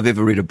 I don't think I've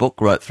ever read a book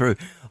right through.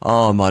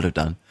 Oh, I might have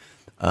done.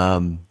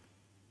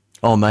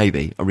 Oh,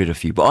 maybe. I read a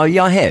few. But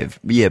yeah, I have.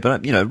 Yeah,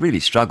 but, really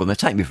struggle. They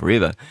take me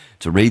forever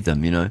to read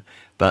them,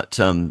 But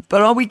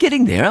are we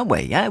getting there, aren't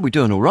we? Yeah, we're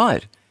doing all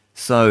right.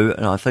 So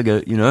I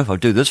figure, if I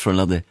do this for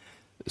another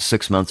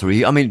 6 months or a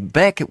year. I mean,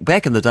 back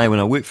in the day when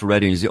I worked for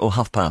Radio New Zealand,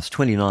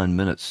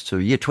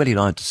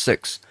 29 to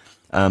 6.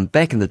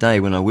 Back in the day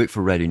when I worked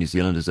for Radio New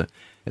Zealand as an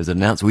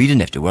announcer, well, you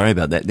didn't have to worry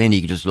about that. Then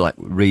you could just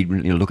read,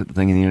 look at the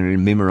thing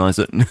and memorize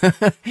it,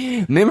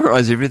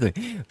 memorize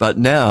everything. But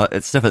now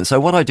it's different. So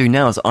what I do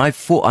now is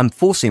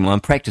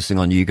I'm practicing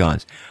on you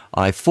guys.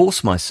 I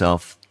force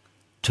myself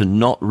to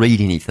not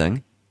read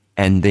anything,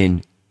 and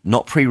then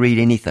not pre-read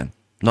anything,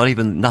 not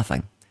even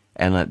nothing.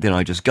 And then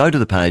I just go to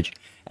the page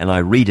and I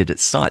read it at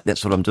sight.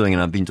 That's what I'm doing,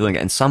 and I've been doing it.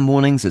 And some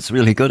mornings it's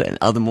really good, and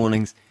other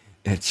mornings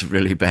it's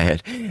really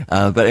bad.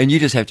 And you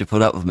just have to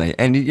put up with me.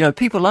 And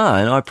people are,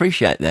 and I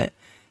appreciate that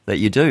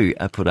you do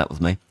put up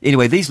with me.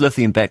 Anyway, these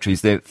lithium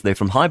batteries, they're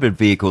from hybrid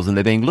vehicles, and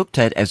they're being looked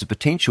at as a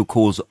potential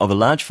cause of a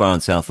large fire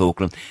in South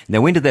Auckland.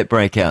 Now, when did that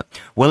break out?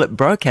 Well, it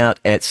broke out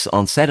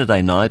on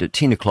Saturday night at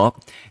 10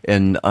 o'clock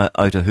in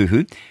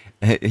Otahuhu.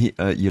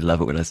 You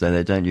love it when I say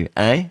that, don't you?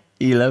 Eh?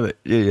 You love it.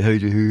 Yeah,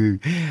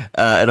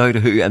 at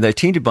Otahuhu. And they're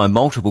attended by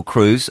multiple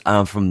crews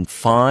from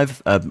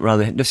 5,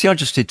 see, I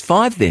just said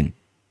 5 then.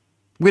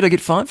 Where'd I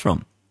get 5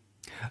 from?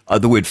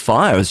 The word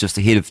fire is just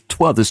ahead of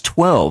 12.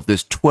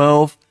 There's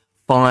 12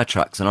 fire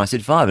trucks. And I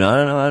said 5. And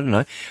I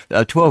don't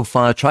know. 12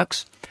 fire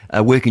trucks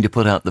working to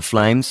put out the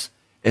flames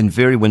in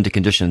very winter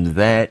conditions.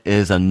 That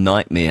is a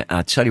nightmare.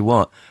 I tell you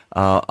what,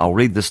 I'll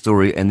read the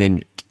story, and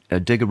then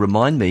Digger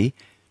remind me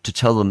to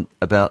tell them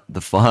about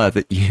the fire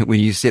that when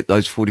you set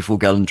those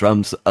 44-gallon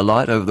drums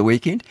alight over the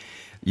weekend.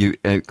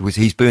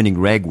 He's burning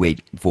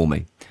ragweed for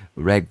me.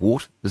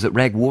 Ragwort? Is it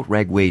ragwort?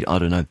 Ragweed? I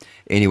don't know.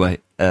 Anyway,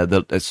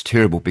 it's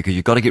terrible, because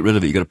you've got to get rid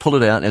of it. You've got to pull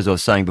it out, as I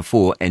was saying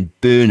before, and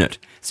burn it.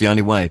 It's the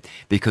only way.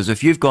 Because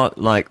if you've got,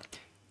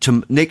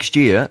 to next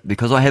year,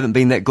 because I haven't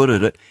been that good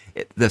at it,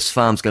 this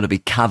farm's going to be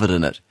covered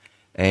in it.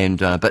 And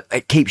but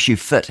it keeps you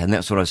fit, and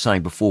that's what I was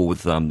saying before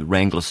with the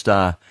Wrangler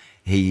Star.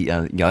 He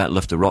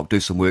outlift a rock, do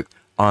some work.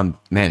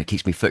 It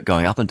keeps me fit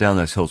going up and down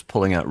those hills,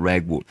 pulling out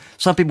ragwort.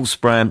 Some people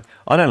spray them.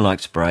 I don't like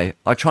spray.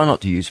 I try not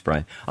to use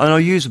spray. I'll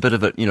use a bit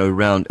of it,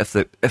 around if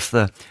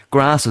the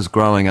grass is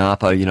growing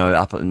up, up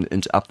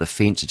the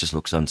fence. It just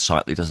looks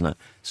unsightly, doesn't it?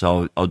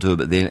 So I'll do a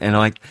bit then. And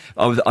I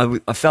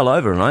fell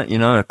over, and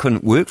I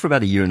couldn't work for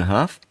about a year and a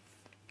half,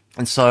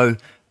 and so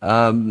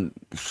I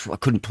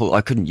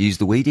couldn't use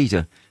the weed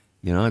eater.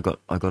 I got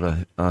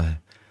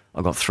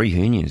 3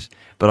 hernias,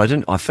 but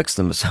I fixed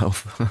them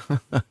myself.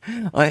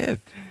 I have.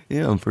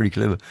 Yeah, I'm pretty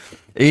clever.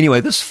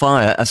 Anyway, this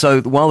fire,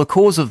 so while the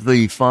cause of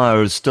the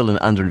fire is still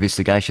under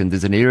investigation,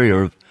 there's an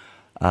area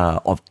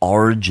of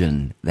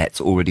origin that's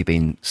already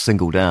been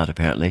singled out,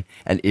 apparently,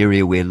 an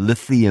area where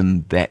lithium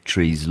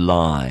batteries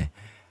lie.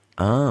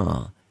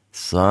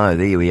 So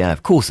there we are.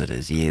 Of course it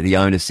is, yeah. The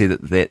owner said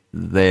that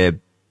they're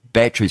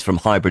batteries from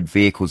hybrid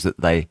vehicles that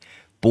they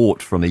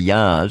bought from a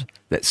yard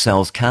that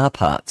sells car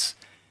parts.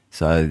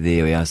 So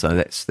there we are. So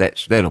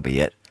that'll be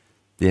it.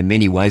 There are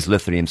many ways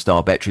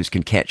lithium-style batteries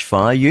can catch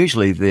fire.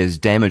 Usually there's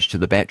damage to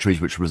the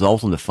batteries which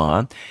result in the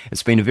fire.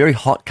 It's been a very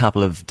hot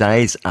couple of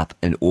days up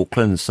in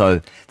Auckland,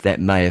 so that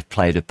may have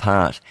played a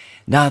part.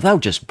 No, they'll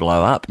just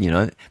blow up,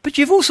 But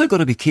you've also got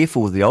to be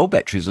careful with the old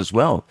batteries as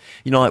well.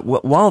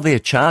 While they're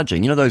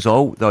charging, those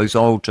old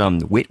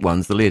wet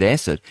ones, the lead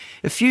acid,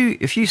 if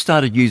you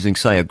started using,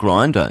 say, a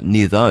grinder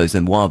near those,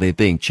 and while they're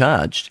being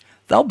charged,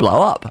 they'll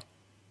blow up.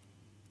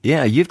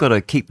 Yeah, you've got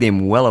to keep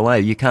them well away.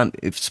 You can't,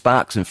 if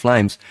sparks and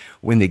flames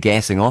when they're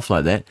gassing off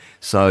like that.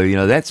 So,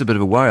 that's a bit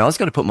of a worry. I was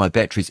going to put my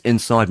batteries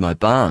inside my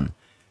barn,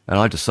 and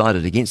I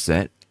decided against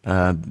that.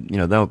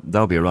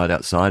 They'll be right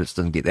outside. It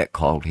doesn't get that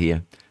cold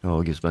here.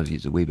 I suppose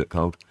it's a wee bit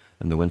cold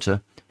in the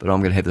winter. But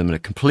I'm going to have them in a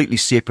completely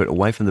separate,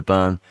 away from the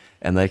barn,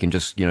 and they can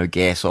just,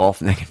 gas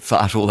off, and they can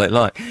fart all they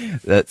like.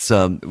 That's,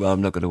 I'm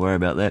not going to worry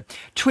about that.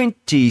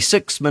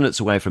 26 minutes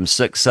away from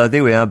 6, so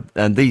there we are,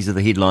 and these are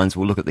the headlines.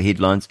 We'll look at the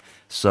headlines.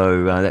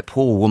 So that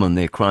poor woman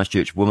there,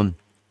 Christchurch woman,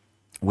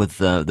 with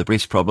the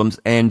breast problems,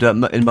 and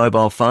in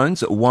mobile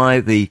phones, why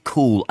the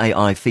cool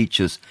AI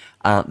features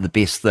aren't the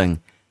best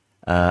thing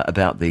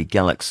about the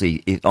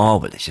Galaxy.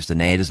 But it's just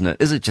an ad, isn't it?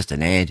 Is it just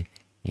an ad?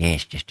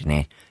 Yes, just an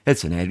ad.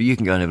 It's an ad. You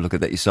can go and have a look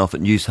at that yourself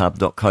at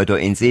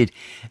newshub.co.nz.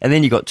 And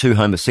then you got two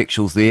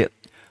homosexuals there,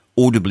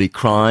 audibly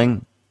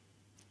crying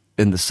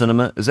in the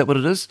cinema. Is that what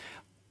it is?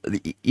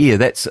 Yeah,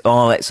 that's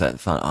it.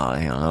 Fun. Oh,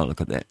 hang on, look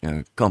at that.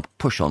 Go on,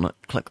 push on it.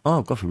 Click.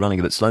 Oh, gosh, we're running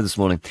a bit slow this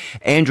morning.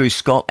 Andrew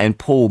Scott and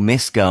Paul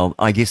Mescal,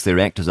 I guess they're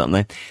actors, aren't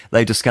they?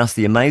 They discussed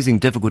the amazing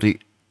difficult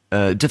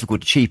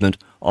achievement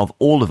of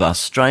all of us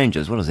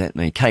strangers. What does that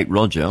mean? Kate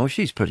Roger. Oh,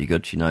 she's pretty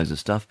good. She knows her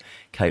stuff.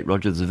 Kate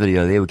Roger, there's a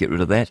video there. We'll get rid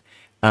of that.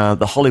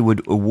 The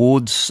Hollywood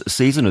Awards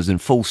season is in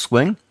full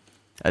swing.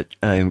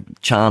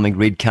 Charming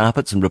red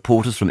carpets and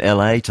reporters from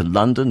LA to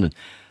London. And,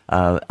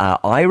 our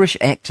Irish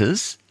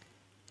actors,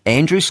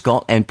 Andrew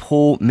Scott and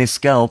Paul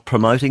Mescal,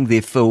 promoting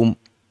their film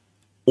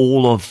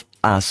All of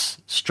Us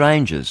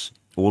Strangers.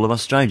 All of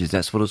Us Strangers,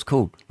 that's what it's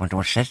called. Wonder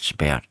what that's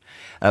about.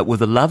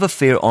 With a love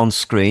affair on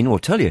screen, or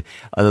tell you,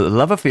 a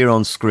love affair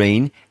on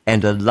screen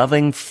and a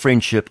loving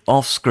friendship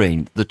off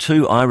screen. The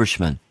two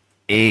Irishmen.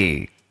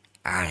 Ew.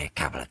 They're a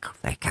couple of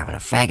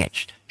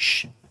faggots.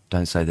 Shh,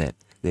 don't say that.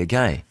 They're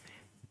gay.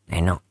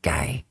 They're not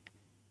gay.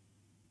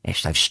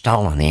 Yes, they've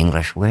stolen the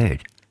English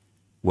word.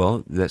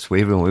 Well, that's where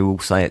everyone we will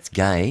say it's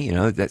gay.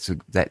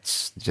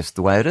 That's just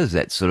the way it is.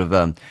 That's sort of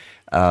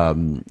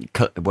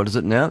what is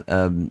it now?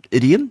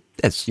 Idiom.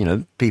 That's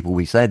people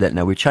we say that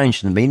now. We're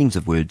changing the meanings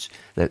of words.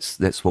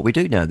 That's what we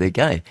do now. They're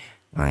gay.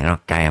 Well, they're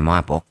not gay in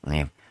my book.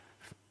 Can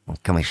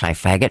we say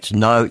faggots?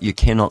 No, you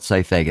cannot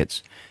say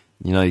faggots.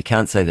 You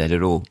can't say that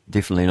at all.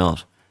 Definitely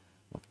not.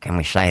 Can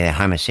we say they're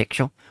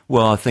homosexual?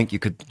 Well, I think you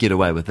could get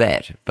away with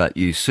that, but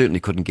you certainly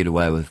couldn't get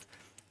away with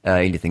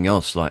anything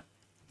else like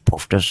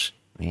poofters,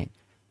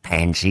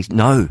 pansies.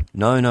 No,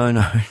 none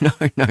of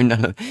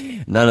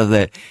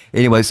that.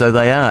 Anyway, so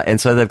they are, and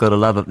so they've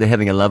got they're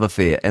having a love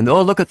affair, and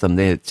look at them,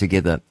 they're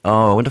together.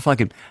 Oh, I wonder if I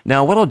could.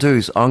 Now, what I'll do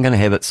is I'm going to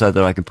have it so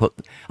that I can put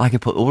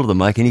all of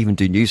them. I can even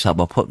do News Hub.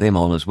 I'll put them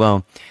on as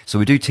well. So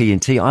we do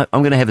TNT.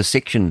 I'm going to have a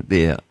section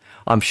there.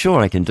 I'm sure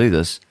I can do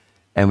this,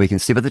 and we can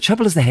see. But the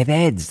trouble is they have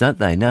ads, don't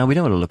they? No, we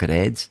don't want to look at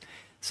ads.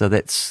 So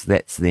that's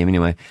them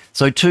anyway.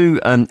 So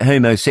two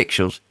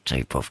homosexuals,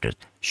 two poofters.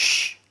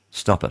 Shh,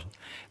 stop it.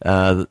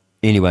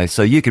 Anyway,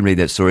 so you can read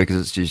that story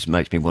because it just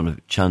makes me want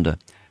to chunder.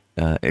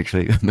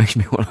 Actually, it makes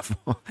me want to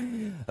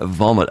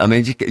vomit. I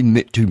mean, just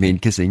two men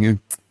kissing.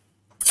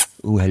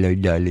 Oh, hello,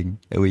 darling.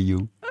 How are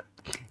you?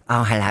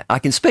 Oh, hello. I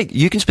can speak.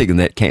 You can speak in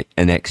that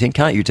accent,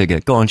 can't you,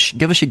 Tigger? Go on,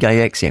 give us your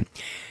gay accent.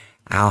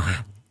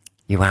 Oh,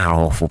 you are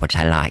awful, but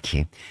I like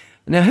you.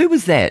 Now, who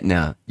was that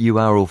now? You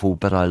are awful,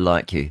 but I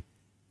like you.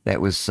 That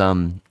was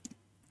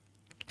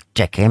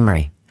Jack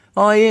Emery.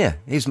 Oh, yeah.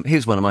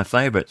 He's one of my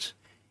favourites.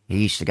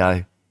 He used to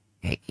go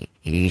like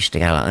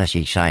this.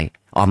 He'd say,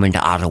 I'm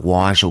into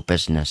otherwise or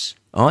business.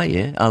 Oh,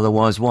 yeah.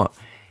 Otherwise what?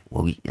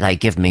 Well, they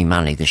give me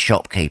money. The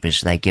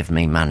shopkeepers, they give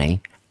me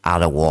money.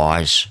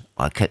 Otherwise,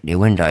 I kick their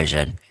windows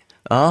in.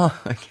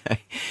 Oh, okay.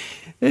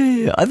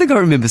 Yeah, I think I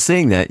remember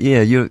seeing that.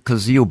 Yeah,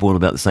 because you were born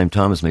about the same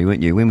time as me,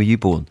 weren't you? When were you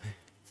born?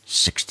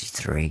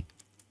 63.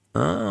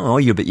 Oh,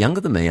 you're a bit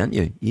younger than me, aren't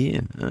you? Yeah,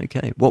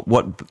 okay. What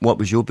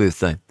was your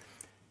birthday?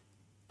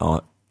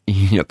 Oh,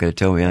 you're not going to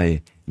tell me, are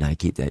you? No,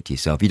 keep that to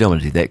yourself. You don't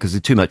want to do that because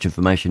there's too much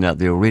information out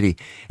there already.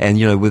 And,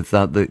 with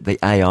the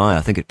AI,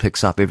 I think it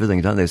picks up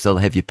everything, don't they? So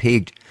they'll have you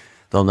pegged.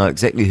 They'll know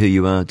exactly who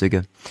you are,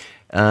 Digger.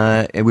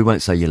 And we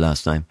won't say your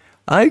last name.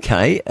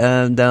 Okay,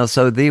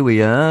 so there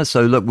we are.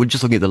 So look, we're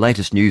just looking at the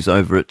latest news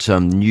over at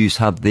News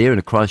Hub there, and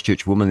a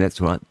Christchurch woman,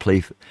 that's right,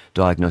 plea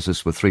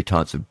diagnosis with 3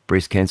 types of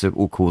breast cancer,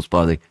 all caused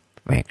by the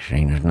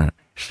vaccine, isn't it?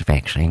 It's the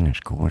vaccine that's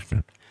caused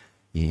it.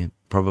 Yeah,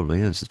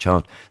 probably is. The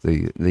child,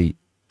 the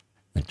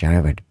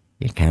COVID.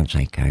 You can't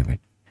say COVID.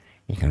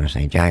 You're going to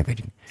say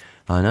Jovid.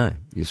 I know.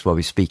 That's why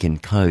we speak in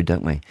code,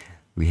 don't we?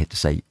 We had to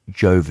say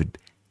Jovid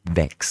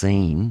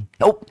vaccine.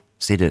 Oh,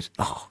 said it.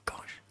 Oh,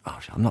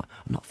 gosh, I'm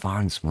not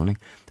firing this morning.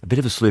 A bit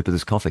of a slurp of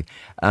this coffee.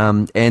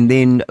 And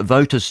then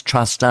voters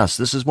trust us.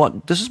 This is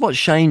what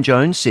Shane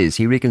Jones says.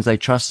 He reckons they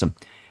trust him.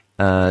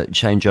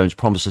 Shane Jones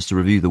promises to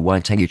review the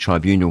Waitangi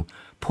Tribunal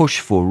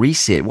push for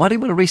reset. Why do you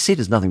want to reset?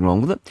 There's nothing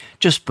wrong with it.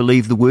 Just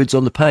believe the words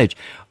on the page.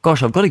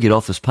 Gosh, I've got to get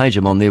off this page.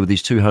 I'm on there with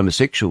these two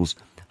homosexuals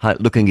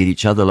looking at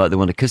each other like they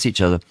want to kiss each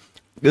other.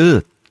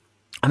 Ugh.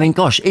 I mean,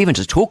 gosh, even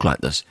to talk like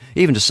this,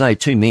 even to say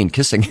two men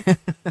kissing.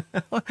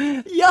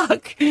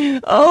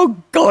 Yuck. Oh,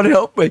 God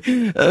help me.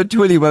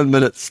 21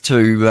 minutes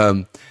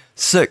to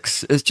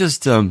 6. It's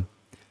just,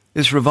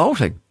 it's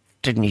revolting.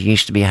 Didn't you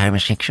used to be a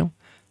homosexual?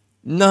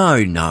 No,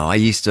 I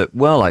used to,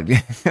 well,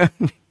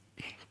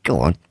 Go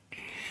on.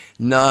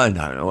 No,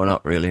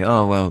 not really.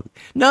 Oh, well,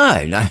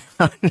 no.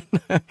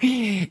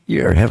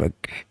 You're having...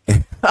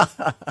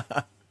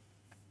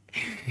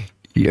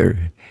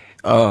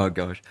 Oh,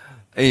 gosh.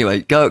 Anyway,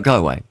 go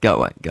away.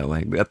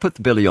 Put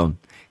the billy on.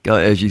 Go,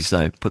 as you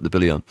say, put the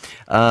billy on.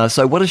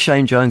 So what does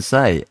Shane Jones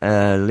say?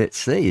 Let's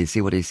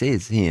see what he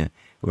says here.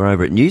 We're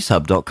over at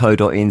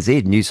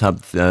newshub.co.nz.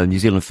 Newshub, New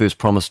Zealand First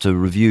promised to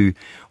review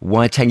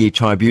Waitangi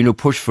Tribunal,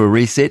 push for a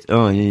reset.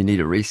 Oh, you need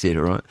a reset,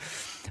 all right.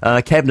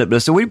 Cabinet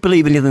Minister, we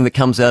believe anything that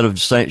comes out of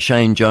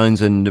Shane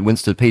Jones and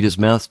Winston Peters'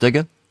 mouth,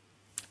 Digger?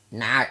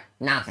 No,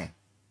 nothing.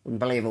 Wouldn't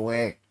believe a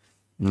word.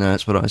 No,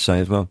 that's what I say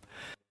as well.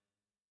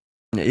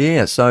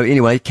 Yeah, so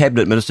anyway,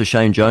 Cabinet Minister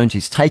Shane Jones,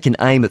 he's taken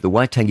aim at the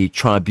Waitangi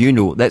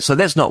Tribunal. So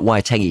that's not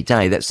Waitangi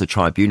Day, that's the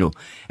Tribunal,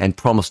 and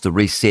promised to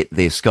reset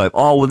their scope.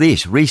 Oh, well,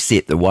 yes,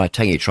 reset the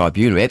Waitangi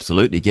Tribunal,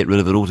 absolutely, get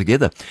rid of it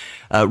altogether.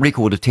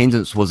 Record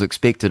attendance was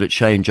expected at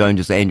Shane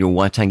Jones' annual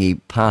Waitangi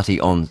party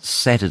on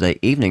Saturday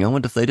evening. I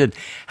wonder if they did.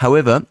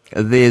 However,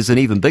 there's an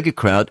even bigger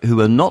crowd who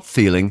are not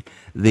feeling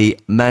the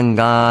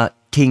Manga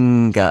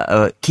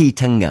Kitanga,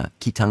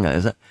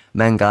 is it?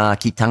 Manga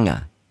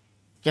Kitanga.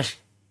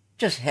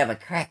 Just have a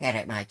crack at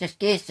it, mate. Just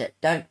guess it.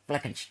 Don't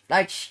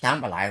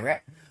stumble over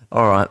it.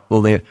 All right.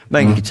 Well, there,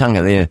 Manga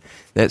Kitanga there.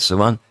 That's the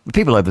one. The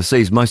people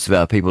overseas, most of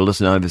our people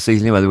listen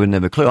overseas anyway, they wouldn't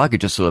have a clue. I could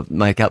just sort of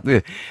make up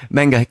there.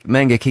 Manga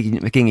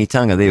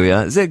Kitanga, there we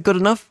are. Is that good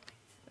enough?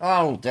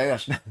 Oh, do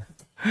us.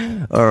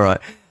 All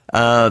right.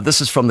 This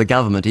is from the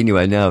government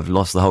anyway. Now I've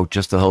lost the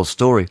whole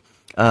story.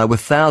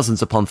 With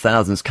thousands upon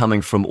thousands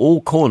coming from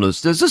all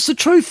corners. Is this the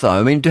truth,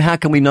 though? I mean, how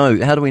can we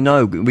know? How do we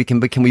know?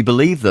 Can we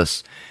believe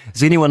this?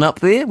 Is anyone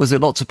up there? Was there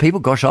lots of people?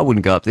 Gosh, I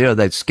wouldn't go up there.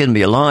 They'd skin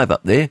me alive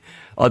up there.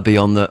 I'd be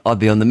on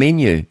the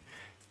menu.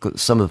 Got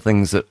some of the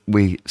things that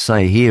we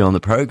say here on the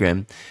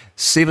program.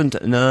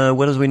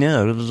 What is we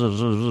now?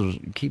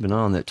 Keep an eye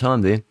on that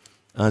time there.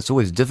 It's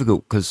always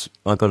difficult because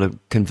I've got to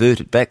convert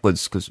it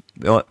backwards. Because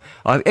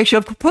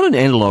I've put an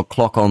analog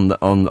clock on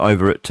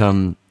over at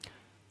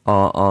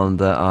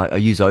I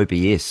use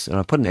OBS and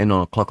I put an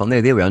analog clock on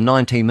there. There we are,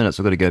 19 minutes.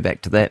 I've got to go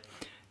back to that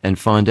and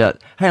find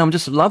out. Hey, I'm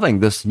just loving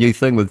this new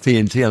thing with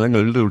TNT. I think a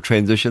little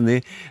transition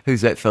there.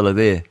 Who's that fella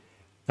there?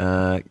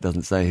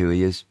 Doesn't say who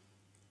he is.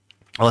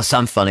 Oh,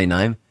 some funny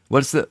name.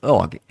 What's the?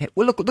 Oh,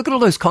 well, look at all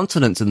those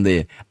consonants in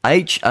there.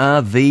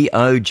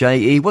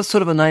 HRVOJE. What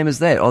sort of a name is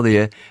that? Oh,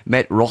 there,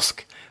 Matt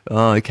Rosk.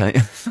 Oh, okay.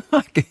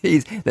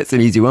 That's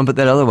an easy one, but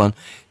that other one,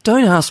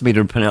 don't ask me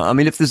to pronounce. I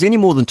mean, if there's any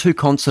more than two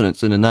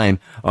consonants in a name,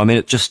 I mean,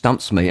 it just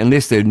stumps me,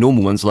 unless they're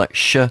normal ones like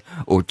sh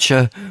or ch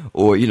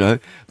or,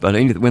 but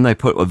when they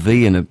put a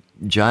V and a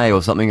J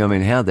or something, I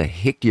mean, how the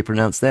heck do you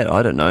pronounce that?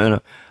 I don't know. And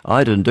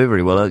I didn't do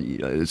very well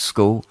at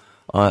school.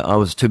 I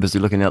was too busy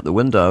looking out the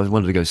window. I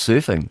wanted to go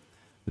surfing.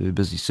 We were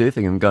busy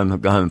surfing and go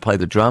home and play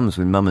the drums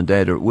when Mum and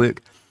Dad are at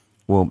work.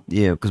 Well,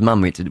 yeah, because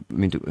Mum went to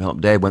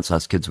help Dad once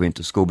us kids went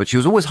to school. But she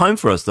was always home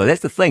for us, though.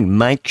 That's the thing.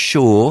 Make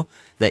sure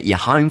that you're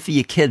home for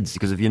your kids,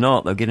 because if you're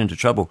not, they'll get into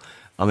trouble.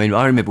 I mean,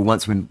 I remember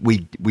once when we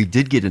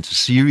did get into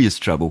serious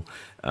trouble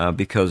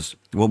because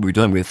what we were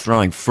doing, we were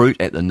throwing fruit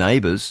at the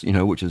neighbours,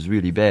 which is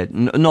really bad.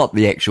 Not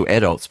the actual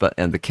adults, but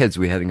and the kids.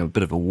 We were having a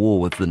bit of a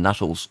war with the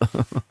Nuttles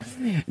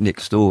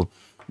next door.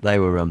 They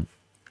were...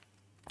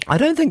 I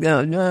don't think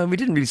we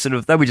didn't really sort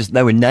of. They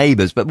were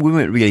neighbours, but we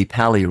weren't really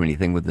pally or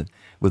anything with the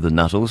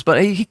Nuttles.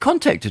 But he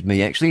contacted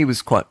me actually. He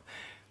was quite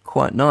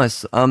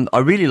nice. I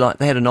really liked.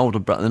 They had an older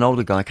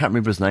guy. I can't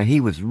remember his name. He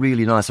was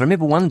really nice. I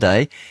remember one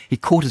day he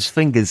caught his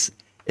fingers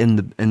in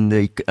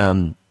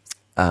the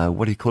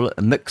what do you call it?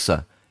 A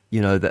mixer.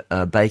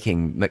 The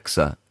baking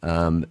mixer.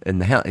 In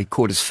the house, he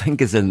caught his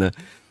fingers in the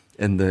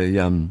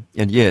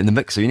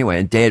mixer anyway,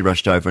 and Dad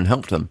rushed over and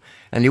helped him,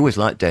 and he always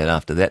liked Dad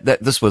after that.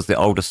 This was the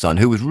older son,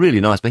 who was really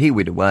nice, but he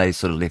went away,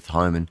 sort of left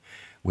home and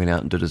went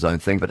out and did his own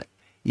thing. But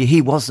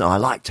yeah, I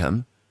liked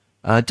him.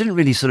 Didn't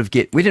really sort of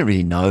we didn't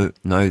really know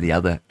the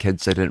other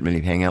kids. They didn't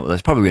really hang out with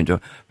us. Probably went to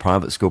a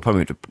private school, probably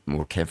went to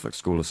more Catholic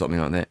school or something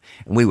like that.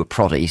 And we were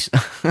proddies.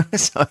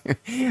 So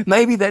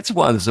maybe that's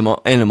why there's some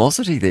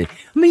animosity there.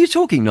 I mean, you're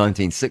talking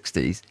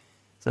 1960s.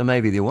 So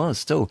maybe there was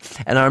still.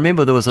 And I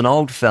remember there was an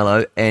old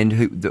fellow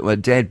and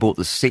Dad bought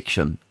the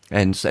section,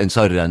 and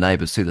so did our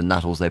neighbours too, the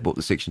Nuttles, they bought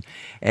the section.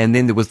 And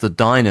then there was the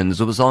Dine-Ins.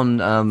 It was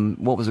on,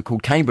 what was it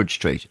called, Cambridge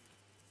Street.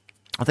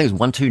 I think it was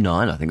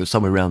 129, I think it was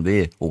somewhere around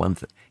there. Or I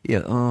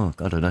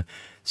don't know.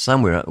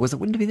 Somewhere,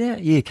 wouldn't it be there?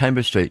 Yeah,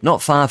 Cambridge Street.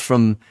 Not far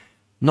from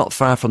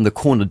the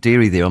corner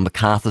dairy there on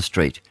MacArthur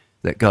Street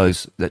that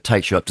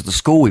takes you up to the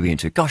school we went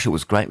to. Gosh, it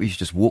was great. We used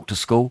to just walk to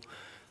school.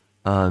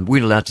 We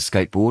weren't allowed to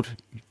skateboard.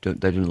 They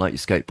didn't like you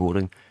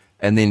skateboarding.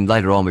 And then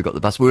later on we got the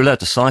bus. We were allowed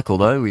to cycle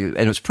though, and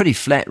it was pretty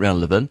flat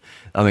round Levin.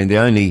 I mean, the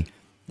only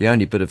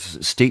bit of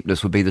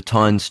steepness would be the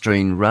Tyne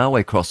Stream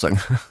railway crossing.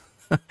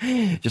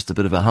 Just a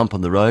bit of a hump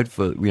on the road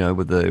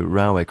with the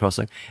railway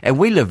crossing. And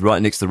we lived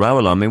right next to the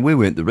railway line. I mean, we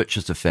weren't the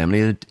richest of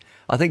family.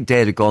 I think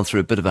Dad had gone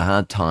through a bit of a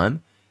hard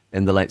time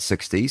in the late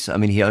 60s. I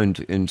mean, he owned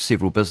in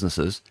several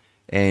businesses.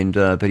 And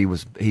but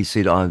he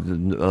said,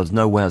 there's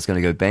no way I was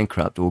going to go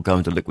bankrupt or go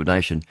into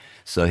liquidation.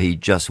 So he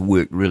just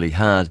worked really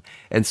hard.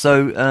 And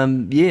so,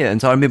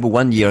 and so I remember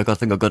one year, I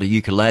think I got a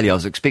ukulele. I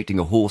was expecting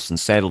a horse and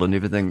saddle and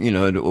everything,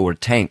 or a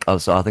tank. I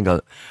was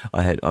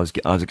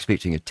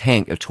expecting a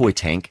toy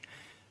tank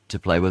to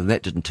play with, and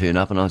that didn't turn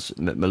up,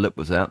 and my lip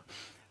was out.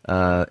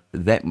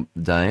 that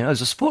day. I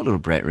was a sport little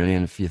brat, really,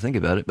 and if you think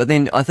about it. But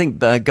then I think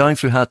going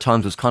through hard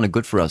times was kind of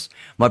good for us.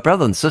 My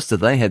brother and sister,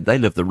 they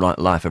lived the right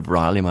life of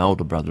Riley, my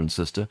older brother and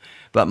sister.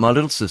 But my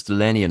little sister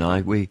Lanny and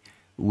I, we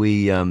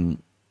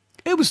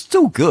it was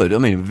still good. I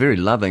mean, very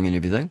loving and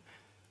everything.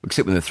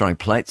 Except when they're throwing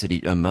plates at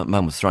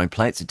Mum was throwing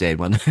plates at Dad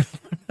one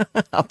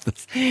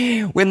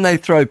when they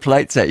throw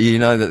plates at you, you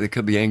know that they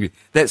could be angry.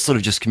 That's sort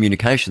of just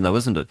communication, though,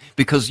 isn't it?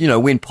 Because,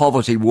 when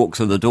poverty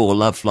walks in the door,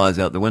 love flies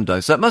out the window.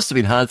 So it must have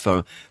been hard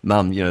for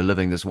Mum,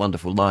 living this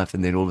wonderful life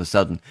and then all of a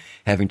sudden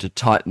having to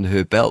tighten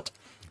her belt,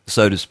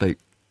 so to speak.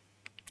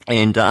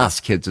 And us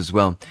kids as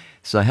well.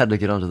 So how did I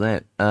get onto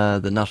that?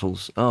 The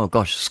Nuttles. Oh,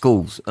 gosh,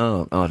 schools.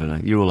 Oh, I don't know.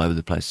 You're all over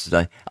the place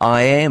today.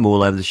 I am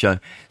all over the show.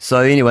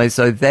 So anyway,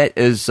 so that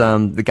is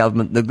the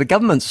government. The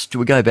governments,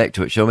 we'll go back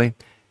to it, shall we?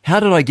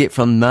 How did I get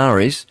from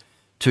Maoris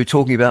to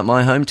talking about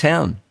my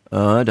hometown?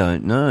 I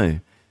don't know.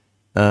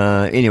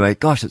 Anyway,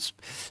 gosh,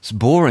 it's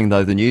boring,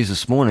 though, the news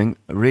this morning.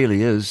 It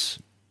really is.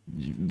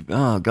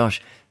 Oh,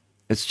 gosh.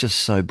 It's just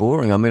so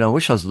boring. I mean, I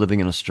wish I was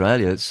living in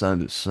Australia. It's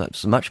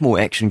much more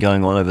action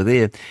going on over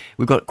there.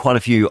 We've got quite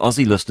a few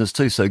Aussie listeners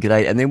too, so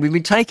g'day. And then we've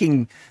been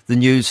taking the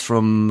news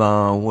from,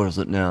 what is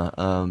it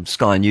now?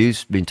 Sky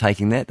News, been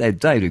taking that. They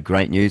do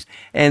great news.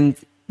 And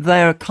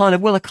they're kind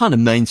of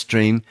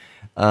mainstream.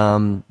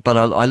 But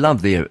I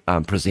love their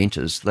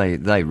presenters.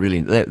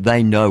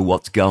 They know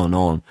what's going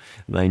on.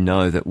 They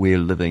know that we're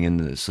living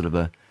in sort of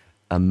a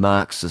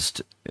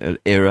Marxist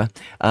era.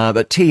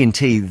 But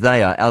TNT,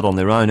 they are out on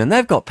their own, and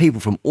they've got people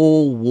from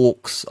all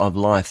walks of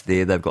life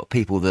there. They've got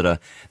people that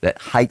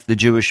hate the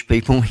Jewish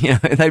people.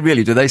 They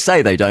really do. They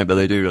say they don't, but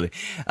they do really.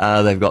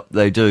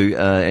 They do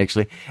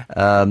actually.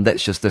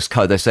 That's just this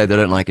code. They say they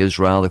don't like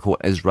Israel. They call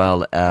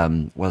Israel,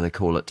 what do they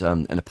call it?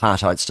 An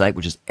apartheid state,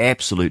 which is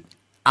absolute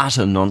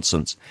utter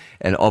nonsense.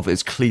 And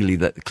it's clearly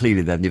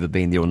they've never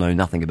been there or know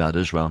nothing about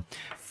Israel.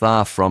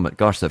 Far from it.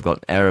 Gosh, they've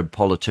got Arab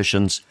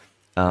politicians.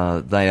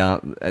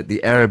 The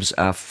Arabs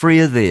are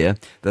freer there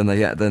than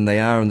they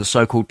are in the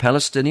so-called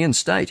Palestinian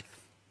state,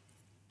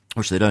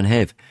 which they don't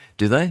have,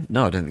 do they?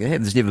 No, I don't think they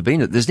have.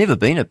 There's never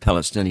been a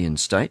Palestinian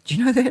state. Do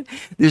you know that?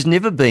 There's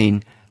never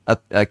been a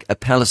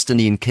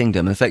Palestinian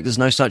kingdom. In fact, there's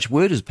no such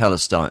word as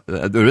Palestine.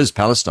 There is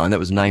Palestine. That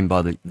was named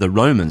by the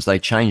Romans. They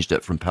changed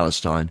it from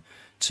Palestine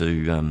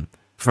to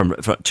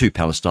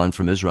Palestine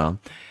from Israel.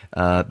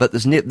 But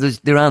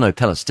there are no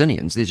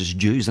Palestinians. They're just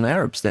Jews and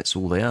Arabs. That's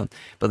all they are.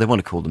 But they want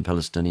to call them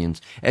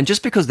Palestinians. And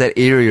just because that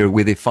area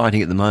where they're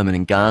fighting at the moment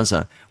in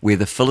Gaza, where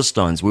the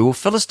Philistines were, well,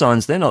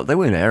 Philistines, they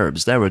weren't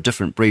Arabs. They were a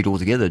different breed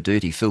altogether.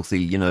 Dirty,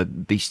 filthy,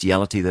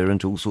 bestiality. They're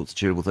into all sorts of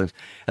terrible things.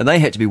 And they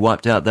had to be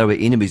wiped out. They were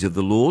enemies of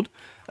the Lord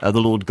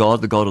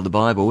God, the God of the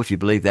Bible, if you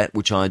believe that,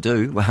 which I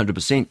do,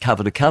 100%,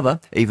 cover to cover.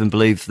 Even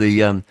believe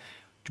the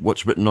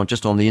what's written on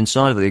the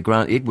inside of there,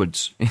 Grant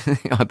Edwards.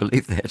 I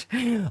believe that.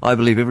 I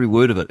believe every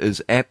word of it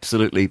is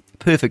absolutely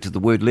perfect at the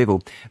word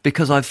level,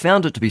 because I've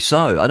found it to be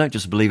so. I don't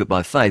just believe it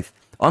by faith.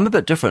 I'm a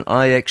bit different.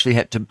 I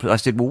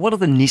said, well, what are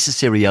the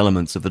necessary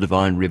elements of a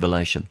divine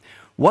revelation?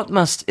 What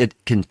must it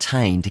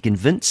contain to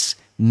convince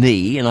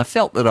me? And I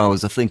felt that I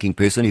was a thinking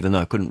person, even though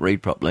I couldn't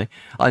read properly.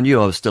 I knew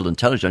I was still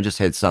intelligent. I just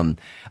had some,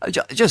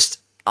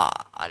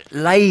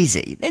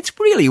 lazy. That's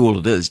really all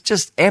it is.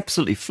 Just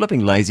absolutely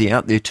flipping lazy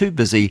out there, too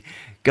busy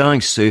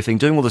going surfing,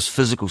 doing all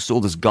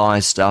this guy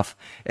stuff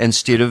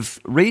instead of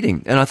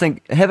reading. And I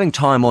think having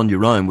time on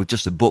your own with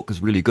just a book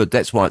is really good.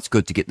 That's why it's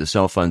good to get the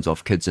cell phones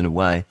off kids in a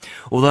way.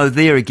 Although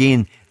there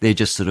again, they're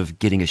just sort of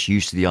getting us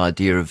used to the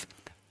idea of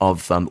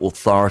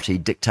authority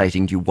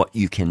dictating to you what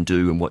you can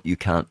do and what you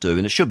can't do.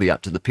 And it should be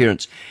up to the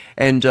parents.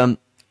 And, the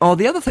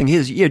other thing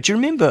is, do you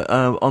remember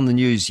on the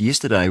news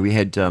yesterday we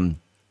had the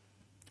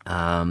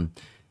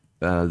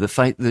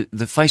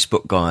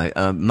Facebook guy,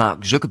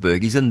 Mark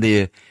Zuckerberg. He's in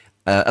there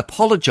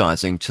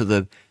apologising to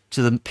the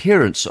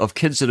parents of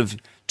kids that have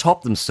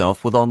topped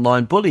themselves with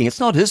online bullying. It's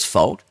not his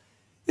fault.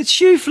 It's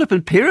you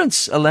flipping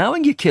parents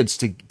allowing your kids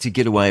to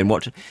get away and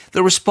watch it.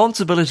 The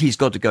responsibility's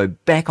got to go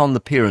back on the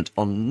parent.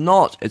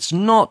 It's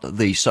not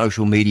the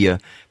social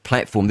media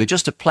platform. They're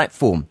just a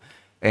platform.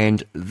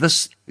 And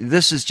this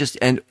is just,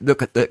 and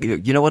look at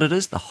you know what it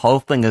is? The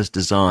whole thing is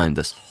designed.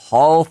 This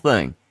whole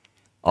thing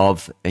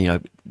of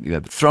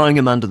throwing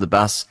him under the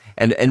bus,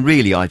 and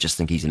really I just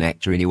think he's an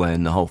actor anyway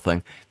in the whole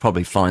thing,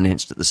 probably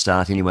financed at the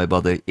start anyway by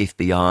the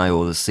FBI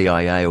or the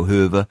CIA or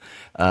whoever.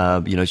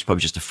 He's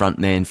probably just a front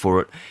man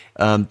for it.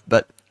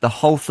 But the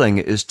whole thing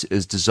is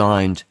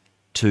designed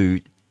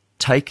to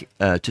take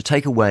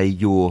away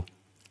your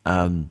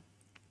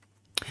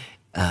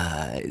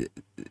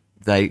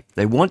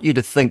they want you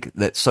to think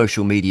that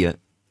social media,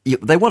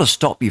 they want to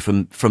stop you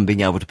from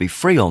being able to be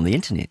free on the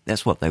internet.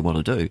 That's what they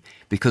want to do.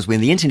 Because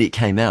when the internet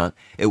came out,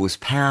 it was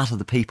power to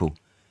the people,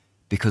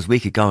 because we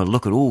could go and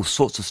look at all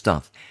sorts of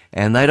stuff.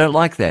 And they don't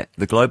like that.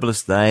 The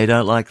globalists, they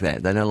don't like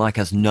that. They don't like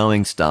us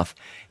knowing stuff,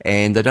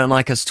 and they don't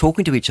like us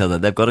talking to each other.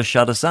 They've got to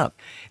shut us up.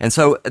 And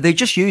so they're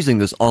just using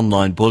this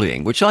online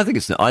bullying, which I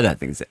don't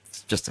think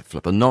it's just a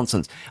flippin'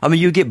 nonsense. I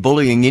mean, you get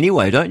bullying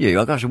anyway, don't you?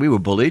 Oh gosh, we were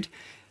bullied.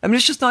 I mean,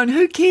 it's just not,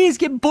 who cares?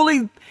 Get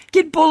bullied.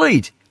 Get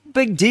bullied.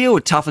 Big deal.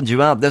 It toughens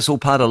you up. That's all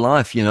part of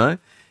life, you know.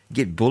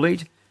 Get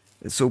bullied.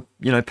 It's all,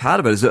 you know, part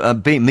of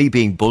it. Me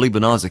being bullied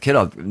when I was a kid,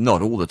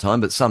 not all the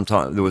time, but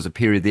sometimes there was a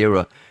period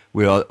there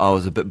where I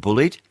was a bit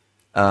bullied.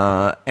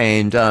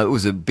 And it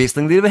was the best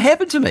thing that ever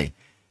happened to me.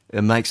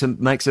 It makes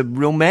a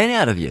real man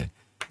out of you.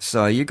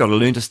 So you've got to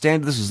learn to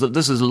stand. This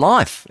is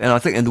life. And I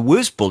think, and the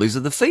worst bullies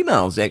are the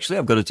females, actually.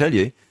 I've got to tell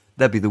you.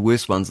 They'd be the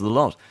worst ones of the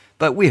lot.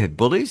 But we have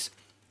bullies.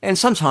 And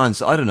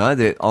sometimes, I don't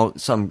know,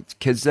 some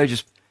kids, they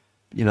just,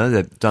 you know,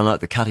 they don't like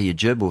the cut of your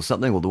jib or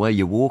something, or the way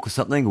you walk or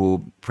something,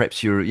 or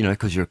perhaps you're, you know,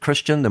 because you're a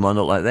Christian, they might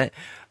not like that,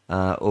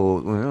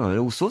 or you know,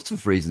 all sorts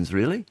of reasons,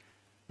 really.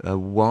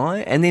 Why?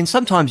 And then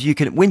sometimes you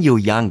can, when you're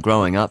young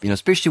growing up, you know,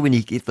 especially when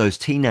you get those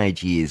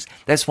teenage years,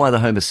 that's why the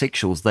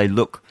homosexuals, they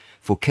look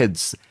for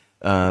kids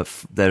that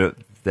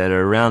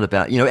are around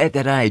about, you know, at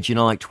that age, you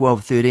know, like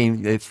 12,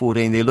 13,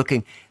 14,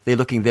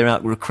 they're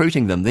out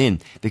recruiting them then,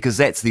 because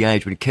that's the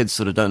age when kids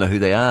sort of don't know who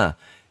they are.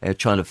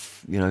 Trying to,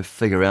 you know,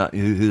 figure out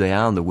who they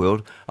are in the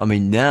world. I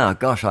mean, now,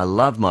 gosh, I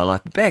love my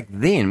life. Back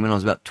then, when I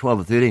was about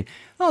 12 or 13,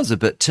 I was a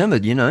bit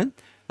timid, you know,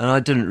 and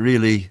I didn't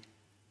really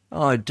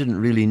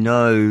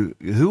know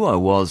who I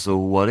was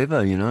or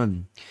whatever, you know.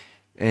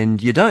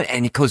 And you don't,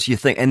 and because you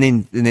think, and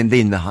then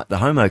the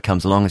homo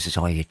comes along and says,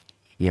 "Oh,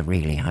 you're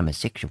really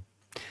homosexual."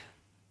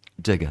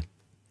 Digger.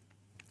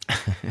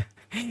 I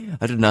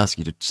didn't ask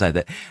you to say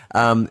that.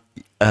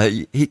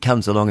 He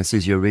comes along and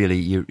says,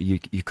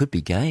 you could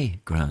be gay,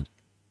 Grant.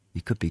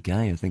 You could be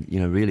gay, I think,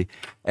 you know, really.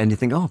 And you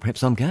think, oh,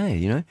 perhaps I'm gay,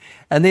 you know.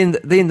 And then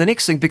the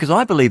next thing, because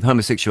I believe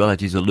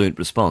homosexuality is a learnt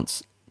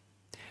response.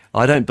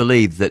 I don't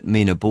believe that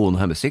men are born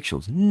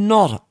homosexuals.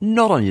 Not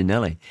on your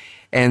Nelly.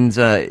 And,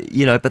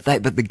 you know, but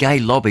the gay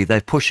lobby, they're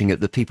pushing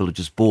it that people are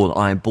just born,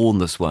 I am born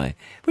this way,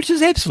 which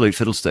is absolute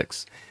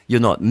fiddlesticks.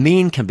 You're not.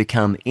 Men can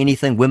become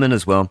anything, women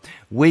as well.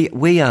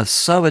 We are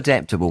so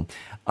adaptable.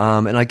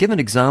 And I give an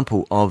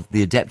example of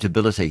the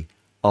adaptability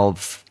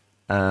of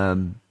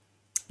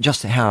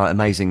just how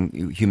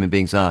amazing human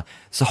beings are.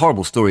 It's a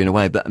horrible story in a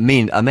way, but a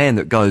man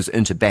that goes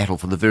into battle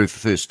for the very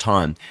first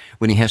time,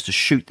 when he has to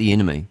shoot the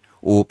enemy,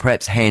 or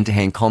perhaps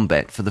hand-to-hand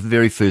combat for the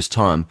very first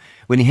time,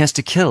 when he has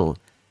to kill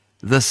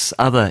this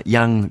other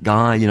young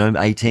guy, you know,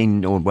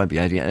 18, or it won't be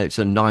 18, it's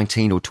a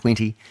 19 or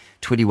 20,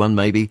 21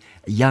 maybe,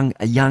 a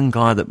young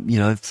guy that, you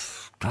know,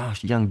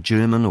 gosh, young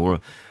German, or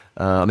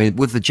I mean,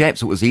 with the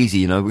Japs, it was easy,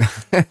 you know.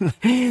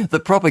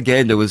 The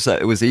propaganda was,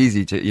 it was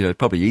easy to, you know,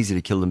 probably easy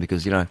to kill them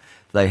because, you know,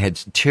 they had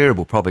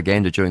terrible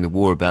propaganda during the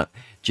war about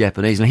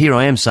Japanese. And here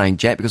I am saying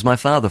Jap because my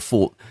father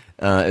fought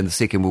in the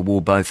Second World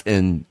War, both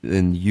in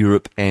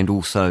Europe and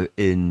also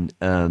in,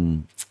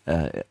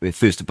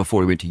 first,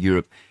 before he went to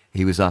Europe,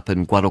 he was up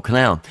in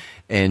Guadalcanal.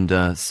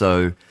 And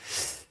so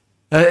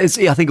I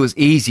think it was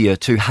easier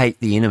to hate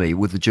the enemy.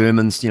 With the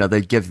Germans, you know,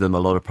 they'd give them a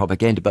lot of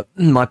propaganda. But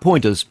my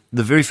point is,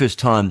 the very first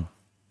time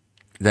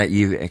that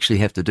you actually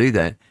have to do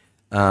that,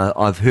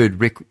 I've heard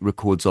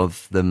records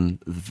of them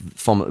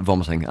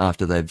vomiting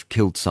after they've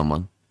killed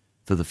someone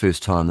for the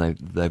first time.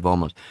 They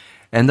vomit.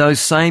 And those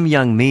same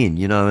young men,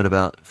 you know, in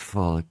about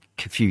a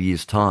few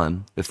years'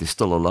 time, if they're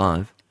still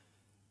alive,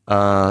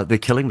 they're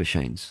killing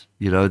machines.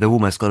 You know, they've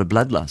almost got a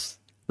bloodlust.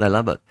 They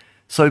love it.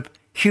 So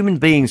human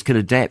beings can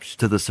adapt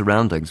to the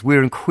surroundings.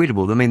 We're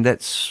incredible. I mean,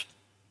 that's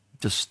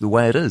just the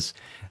way it is,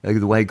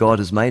 the way God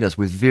has made us.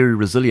 We're very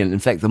resilient. In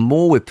fact, the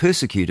more we're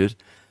persecuted,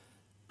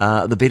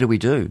 the better we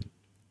do,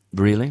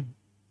 really.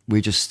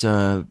 We just,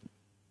 and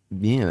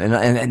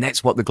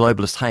that's what the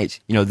globalists hate.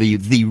 You know,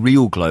 the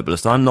real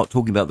globalists. I'm not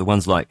talking about the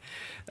ones like,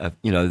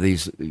 you know,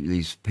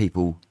 these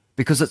people,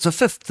 because it's a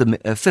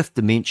fifth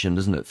dimension,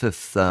 isn't it?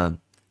 Fifth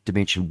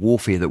dimension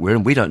warfare that we're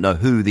in. We don't know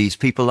who these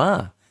people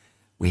are.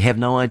 We have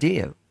no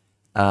idea.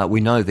 We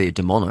know they're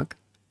demonic,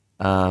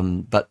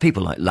 but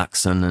people like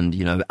Luxon and,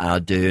 you know,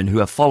 Ardern,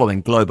 who are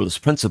following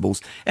globalist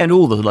principles, and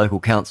all the local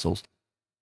councils,